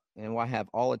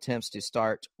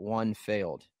one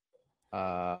failed?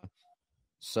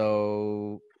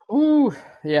 Ooh,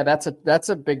 yeah, that's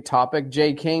a big topic.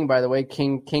 Jay King, by the way,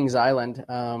 Kings Island,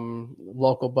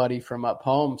 local buddy from up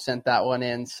home, sent that one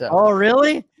in. So, oh,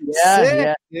 really? Yeah,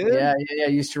 Sick, yeah. I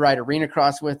used to ride arena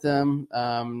cross with him.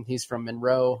 He's from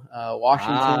Monroe,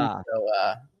 Washington.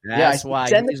 That's why.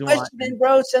 Send the question in,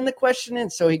 bro. Send the question in.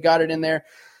 So he got it in there.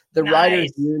 The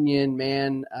Riders Union,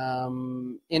 man.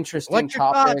 Interesting What's your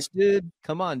topic, thoughts, dude.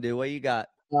 Come on, dude. What you got?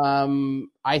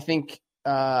 I think.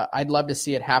 I'd love to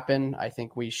see it happen. I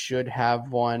think we should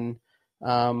have one.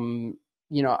 There's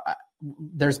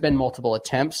been multiple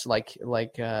attempts, like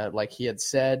he had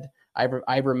said.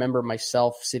 I remember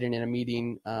myself sitting in a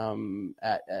meeting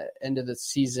at end of the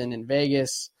season in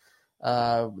Vegas.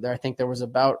 I think there was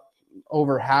about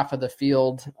over half of the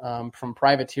field, from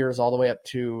privateers all the way up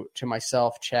to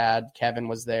myself, Chad, Kevin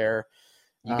was there.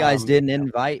 You guys didn't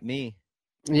invite me.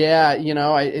 Yeah,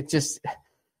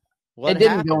 It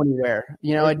didn't go anywhere.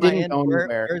 It didn't go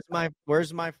anywhere.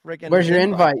 Where's my freaking Where's your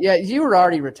invite? Yeah, you were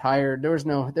already retired. There was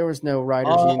no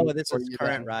riders. Oh, this is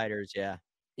current riders. Yeah.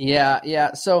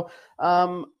 Yeah. So,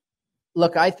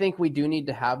 look, I think we do need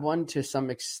to have one to some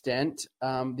extent.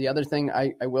 The other thing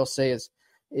I will say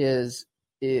is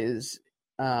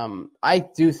I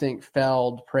do think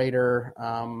Feld, Prater,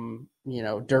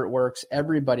 Dirtworks,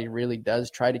 everybody really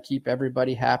does try to keep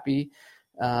everybody happy.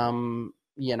 So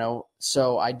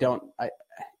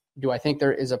do I think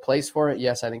there is a place for it?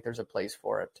 Yes, I think there's a place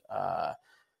for it.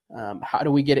 How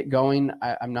do we get it going?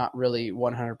 I'm not really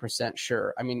 100%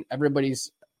 sure. I mean,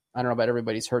 I don't know about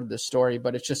everybody's heard this story,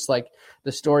 but it's just like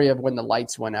the story of when the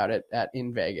lights went out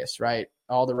in Vegas, right?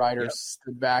 All the riders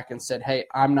stood back and said, "Hey,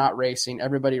 I'm not racing.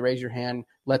 Everybody raise your hand.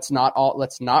 Let's not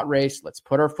race. Let's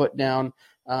put our foot down.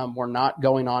 We're not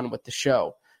going on with the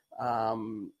show."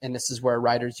 And this is where a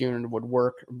riders union would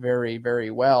work very, very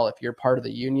well. If you're part of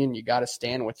the union, you got to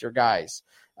stand with your guys.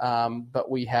 But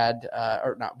we had,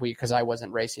 or not we, because I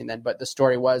wasn't racing then, but the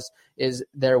story is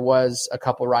there was a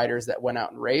couple riders that went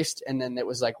out and raced. And then it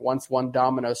was like, once one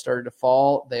domino started to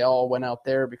fall, they all went out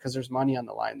there because there's money on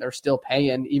the line. They're still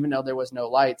paying, even though there was no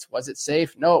lights. Was it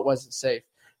safe? No, it wasn't safe.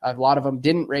 A lot of them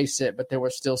didn't race it, but there were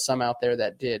still some out there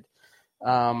that did.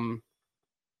 I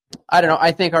don't know.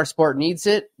 I think our sport needs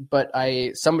it, but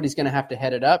somebody's going to have to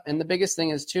head it up. And the biggest thing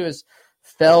is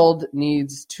Feld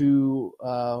needs to,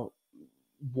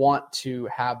 want to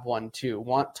have one too,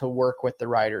 want to work with the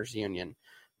riders union.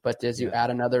 But as you add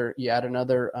another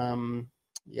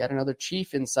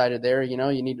chief inside of there,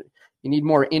 you need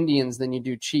more Indians than you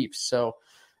do chiefs. So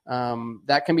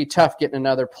that can be tough getting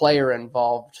another player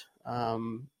involved,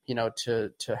 to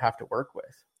have to work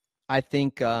with. I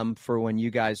think for when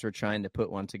you guys were trying to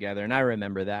put one together, and I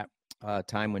remember that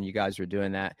time when you guys were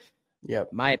doing that. Yeah,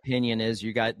 my opinion is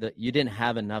you didn't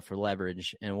have enough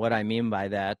leverage, and what I mean by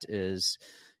that is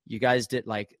you guys did,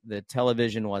 like, the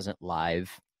television wasn't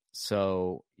live,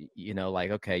 so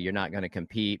okay, you're not going to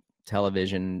compete.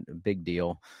 Television, big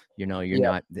deal.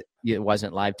 Not. It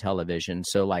wasn't live television,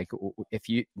 so like if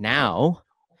you now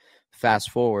fast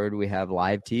forward, we have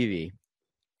live TV.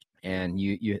 And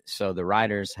so the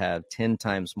riders have 10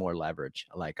 times more leverage.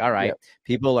 Like, all right,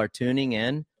 people are tuning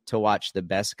in to watch the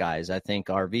best guys. I think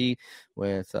RV,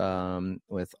 with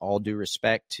all due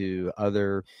respect to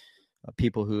other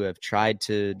people who have tried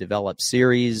to develop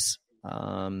series,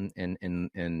 and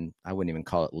I wouldn't even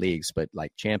call it leagues, but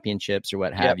like championships or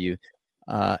what have you.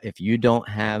 If you don't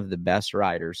have the best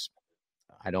riders,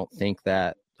 I don't think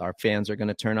that our fans are going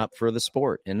to turn up for the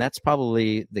sport. And that's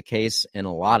probably the case in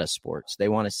a lot of sports. They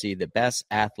want to see the best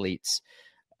athletes.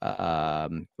 They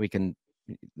want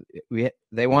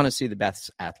to see the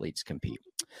best athletes compete.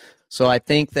 So I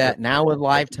think that now with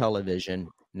live television,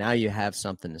 now you have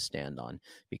something to stand on,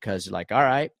 because like, all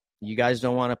right, you guys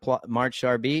don't want to march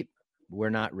our beat.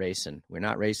 We're not racing. We're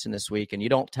not racing this week. And you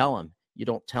don't tell them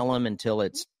until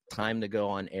it's time to go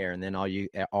on air. And then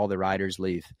all the riders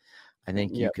leave. I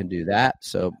think you can do that.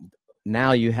 So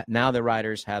now the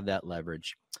riders have that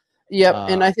leverage. Yep.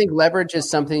 And I think leverage is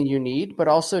something you need, but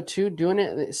also too, doing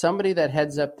it, somebody that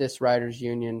heads up this riders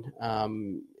union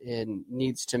and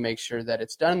needs to make sure that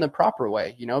it's done in the proper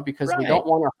way, because we don't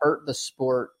want to hurt the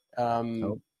sport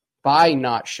by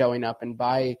not showing up and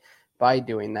by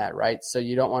doing that. Right. So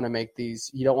you don't want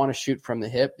to shoot from the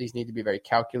hip. These need to be very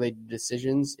calculated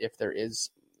decisions. If there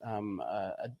is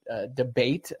a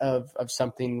debate of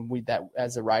something that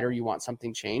as a rider you want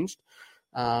something changed,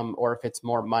 or if it's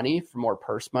more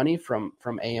purse money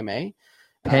from AMA.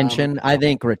 Pension, I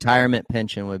think retirement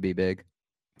pension would be big.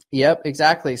 Yep,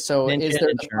 exactly. So pension, is there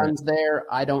insurance. The funds there?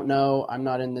 I don't know. I'm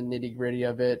not in the nitty gritty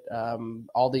of it.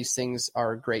 All these things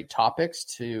are great topics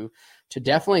to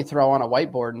definitely throw on a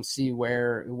whiteboard and see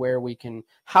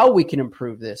how we can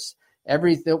improve this.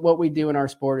 What we do in our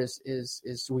sport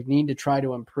is we need to try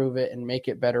to improve it and make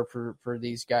it better for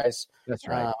these guys. That's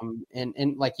right.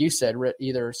 And like you said,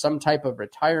 either some type of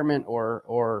retirement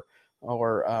or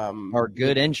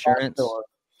good insurance.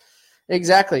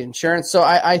 Exactly, insurance. So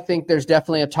I think there's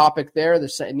definitely a topic there.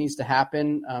 It needs to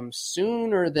happen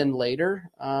sooner than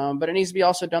later, but it needs to be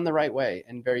also done the right way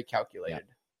and very calculated. Yeah.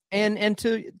 And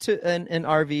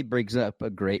RV brings up a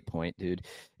great point, dude.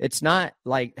 It's not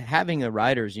like having a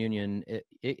riders union.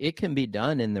 It can be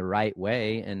done in the right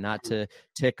way, and not to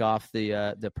tick off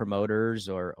the promoters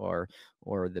or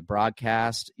the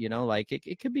broadcast.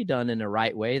 It could be done in the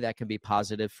right way that can be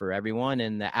positive for everyone,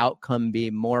 and the outcome be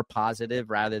more positive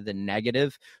rather than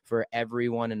negative for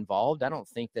everyone involved. I don't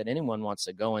think that anyone wants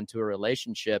to go into a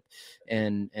relationship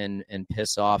and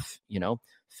piss off,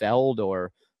 Feld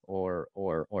or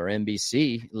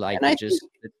NBC.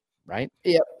 right?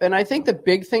 Yeah, and I think the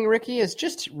big thing, Ricky, is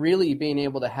just really being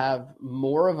able to have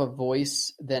more of a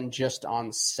voice than just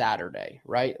on Saturday,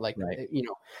 right? Like,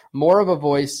 more of a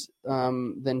voice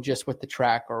than just with the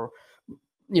track or,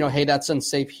 hey, that's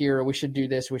unsafe here. We should do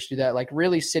this. We should do that. Like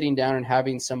really sitting down and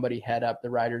having somebody head up the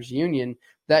Riders Union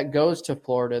that goes to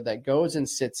Florida, that goes and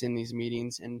sits in these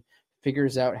meetings and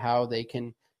figures out how they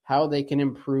can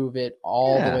improve it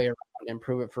all the way around,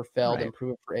 improve it for Feld,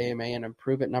 improve it for AMA, and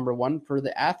improve it, number one, for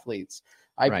the athletes.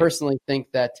 I personally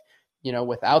think that,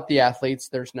 without the athletes,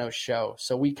 there's no show.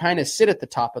 So we kind of sit at the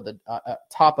top of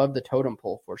the totem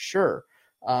pole for sure.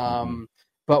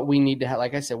 But we need to have,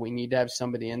 like I said, we need to have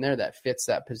somebody in there that fits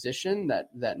that position,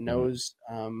 that knows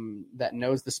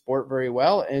the sport very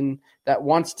well, and that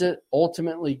wants to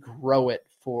ultimately grow it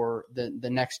for the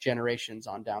next generations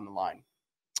on down the line.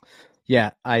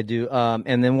 Yeah, I do.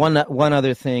 And then one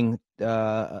other thing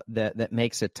that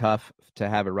makes it tough to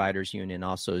have a riders union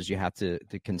also is you have to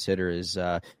consider is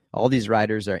all these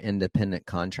riders are independent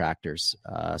contractors.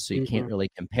 So you can't really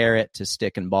compare it to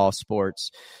stick and ball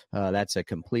sports. That's a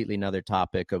completely another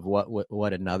topic of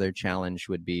what another challenge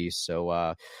would be.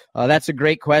 So that's a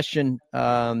great question,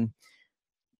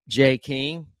 Jay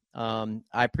King. I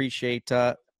appreciate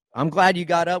I'm glad you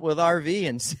got up with RV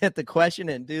and sent the question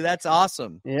and dude, that's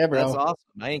awesome. Yeah, bro. That's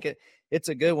awesome. It's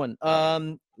a good one.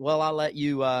 Well, I'll let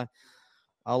you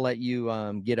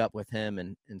get up with him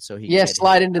and so he can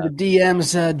slide into the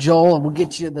DMs, Joel, and we'll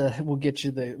get you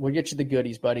the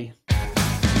goodies, buddy.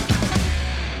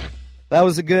 That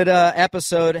was a good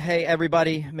episode. Hey,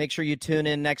 everybody, make sure you tune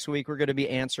in next week. We're going to be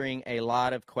answering a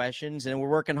lot of questions, and we're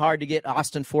working hard to get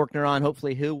Austin Forkner on.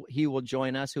 Hopefully he will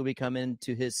join us. He'll be coming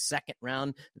to his second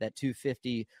round, that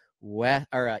 250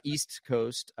 East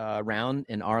Coast round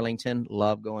in Arlington.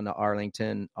 Love going to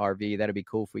Arlington RV. That'd be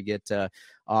cool if we get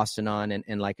Austin on.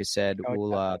 And like I said,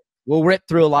 we'll rip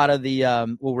through a lot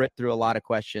of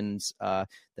questions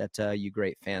that you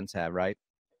great fans have, right?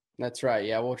 That's right.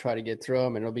 Yeah, we'll try to get through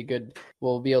them, and it'll be good.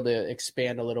 We'll be able to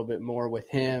expand a little bit more with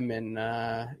him and,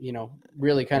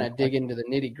 really kind of dig into the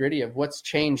nitty gritty of what's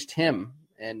changed him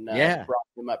and brought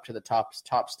him up to the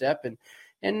top step.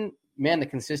 And man, the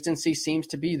consistency seems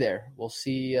to be there. We'll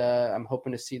see. I'm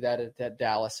hoping to see that at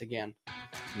Dallas again.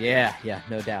 Yeah,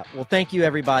 no doubt. Well, thank you,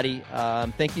 everybody.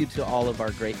 Thank you to all of our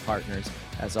great partners.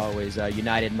 As always,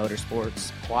 United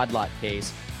Motorsports, Quad Lot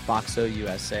Case, Boxo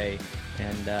USA,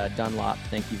 and Dunlop.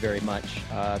 Thank you very much.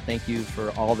 Thank you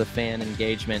for all the fan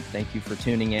engagement. Thank you for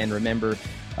tuning in. Remember,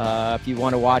 if you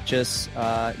want to watch us,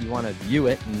 you want to view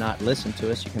it and not listen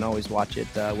to us, you can always watch it.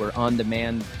 We're on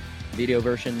demand. Video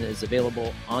version is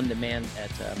available on demand at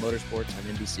Motorsports on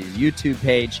NBC's YouTube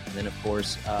page. And then, of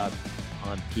course,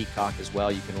 on Peacock as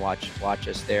well. You can watch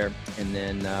us there. And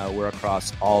then we're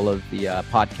across all of the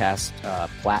podcast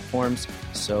platforms.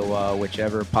 So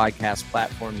whichever podcast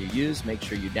platform you use, make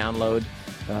sure you download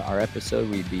our episode.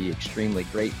 We'd be extremely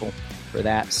grateful for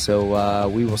that. So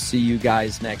we will see you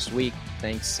guys next week.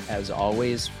 Thanks, as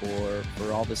always,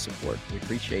 for all the support. We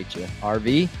appreciate you.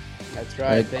 RV? That's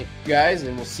right. Thank you, guys,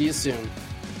 and we'll see you soon.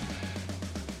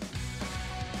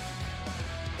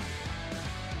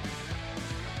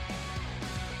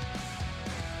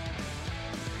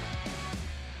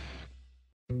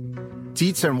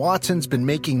 Dietz & Watson's been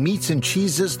making meats and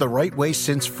cheeses the right way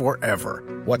since forever.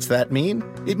 What's that mean?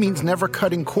 It means never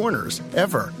cutting corners,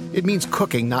 ever. It means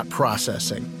cooking, not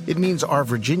processing. It means our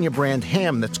Virginia brand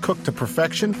ham that's cooked to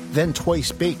perfection, then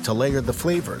twice baked to layer the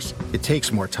flavors. It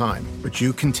takes more time, but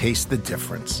you can taste the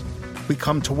difference. We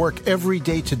come to work every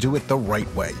day to do it the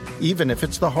right way, even if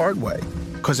it's the hard way.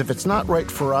 Because if it's not right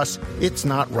for us, it's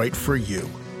not right for you.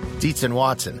 Dietz &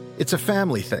 Watson, it's a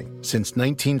family thing since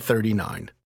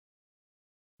 1939.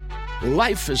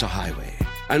 Life is a highway,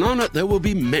 and on it there will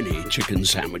be many chicken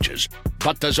sandwiches.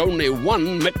 But there's only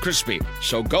one McCrispy.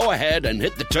 So go ahead and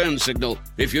hit the turn signal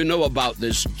if you know about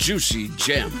this juicy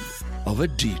gem of a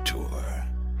detour.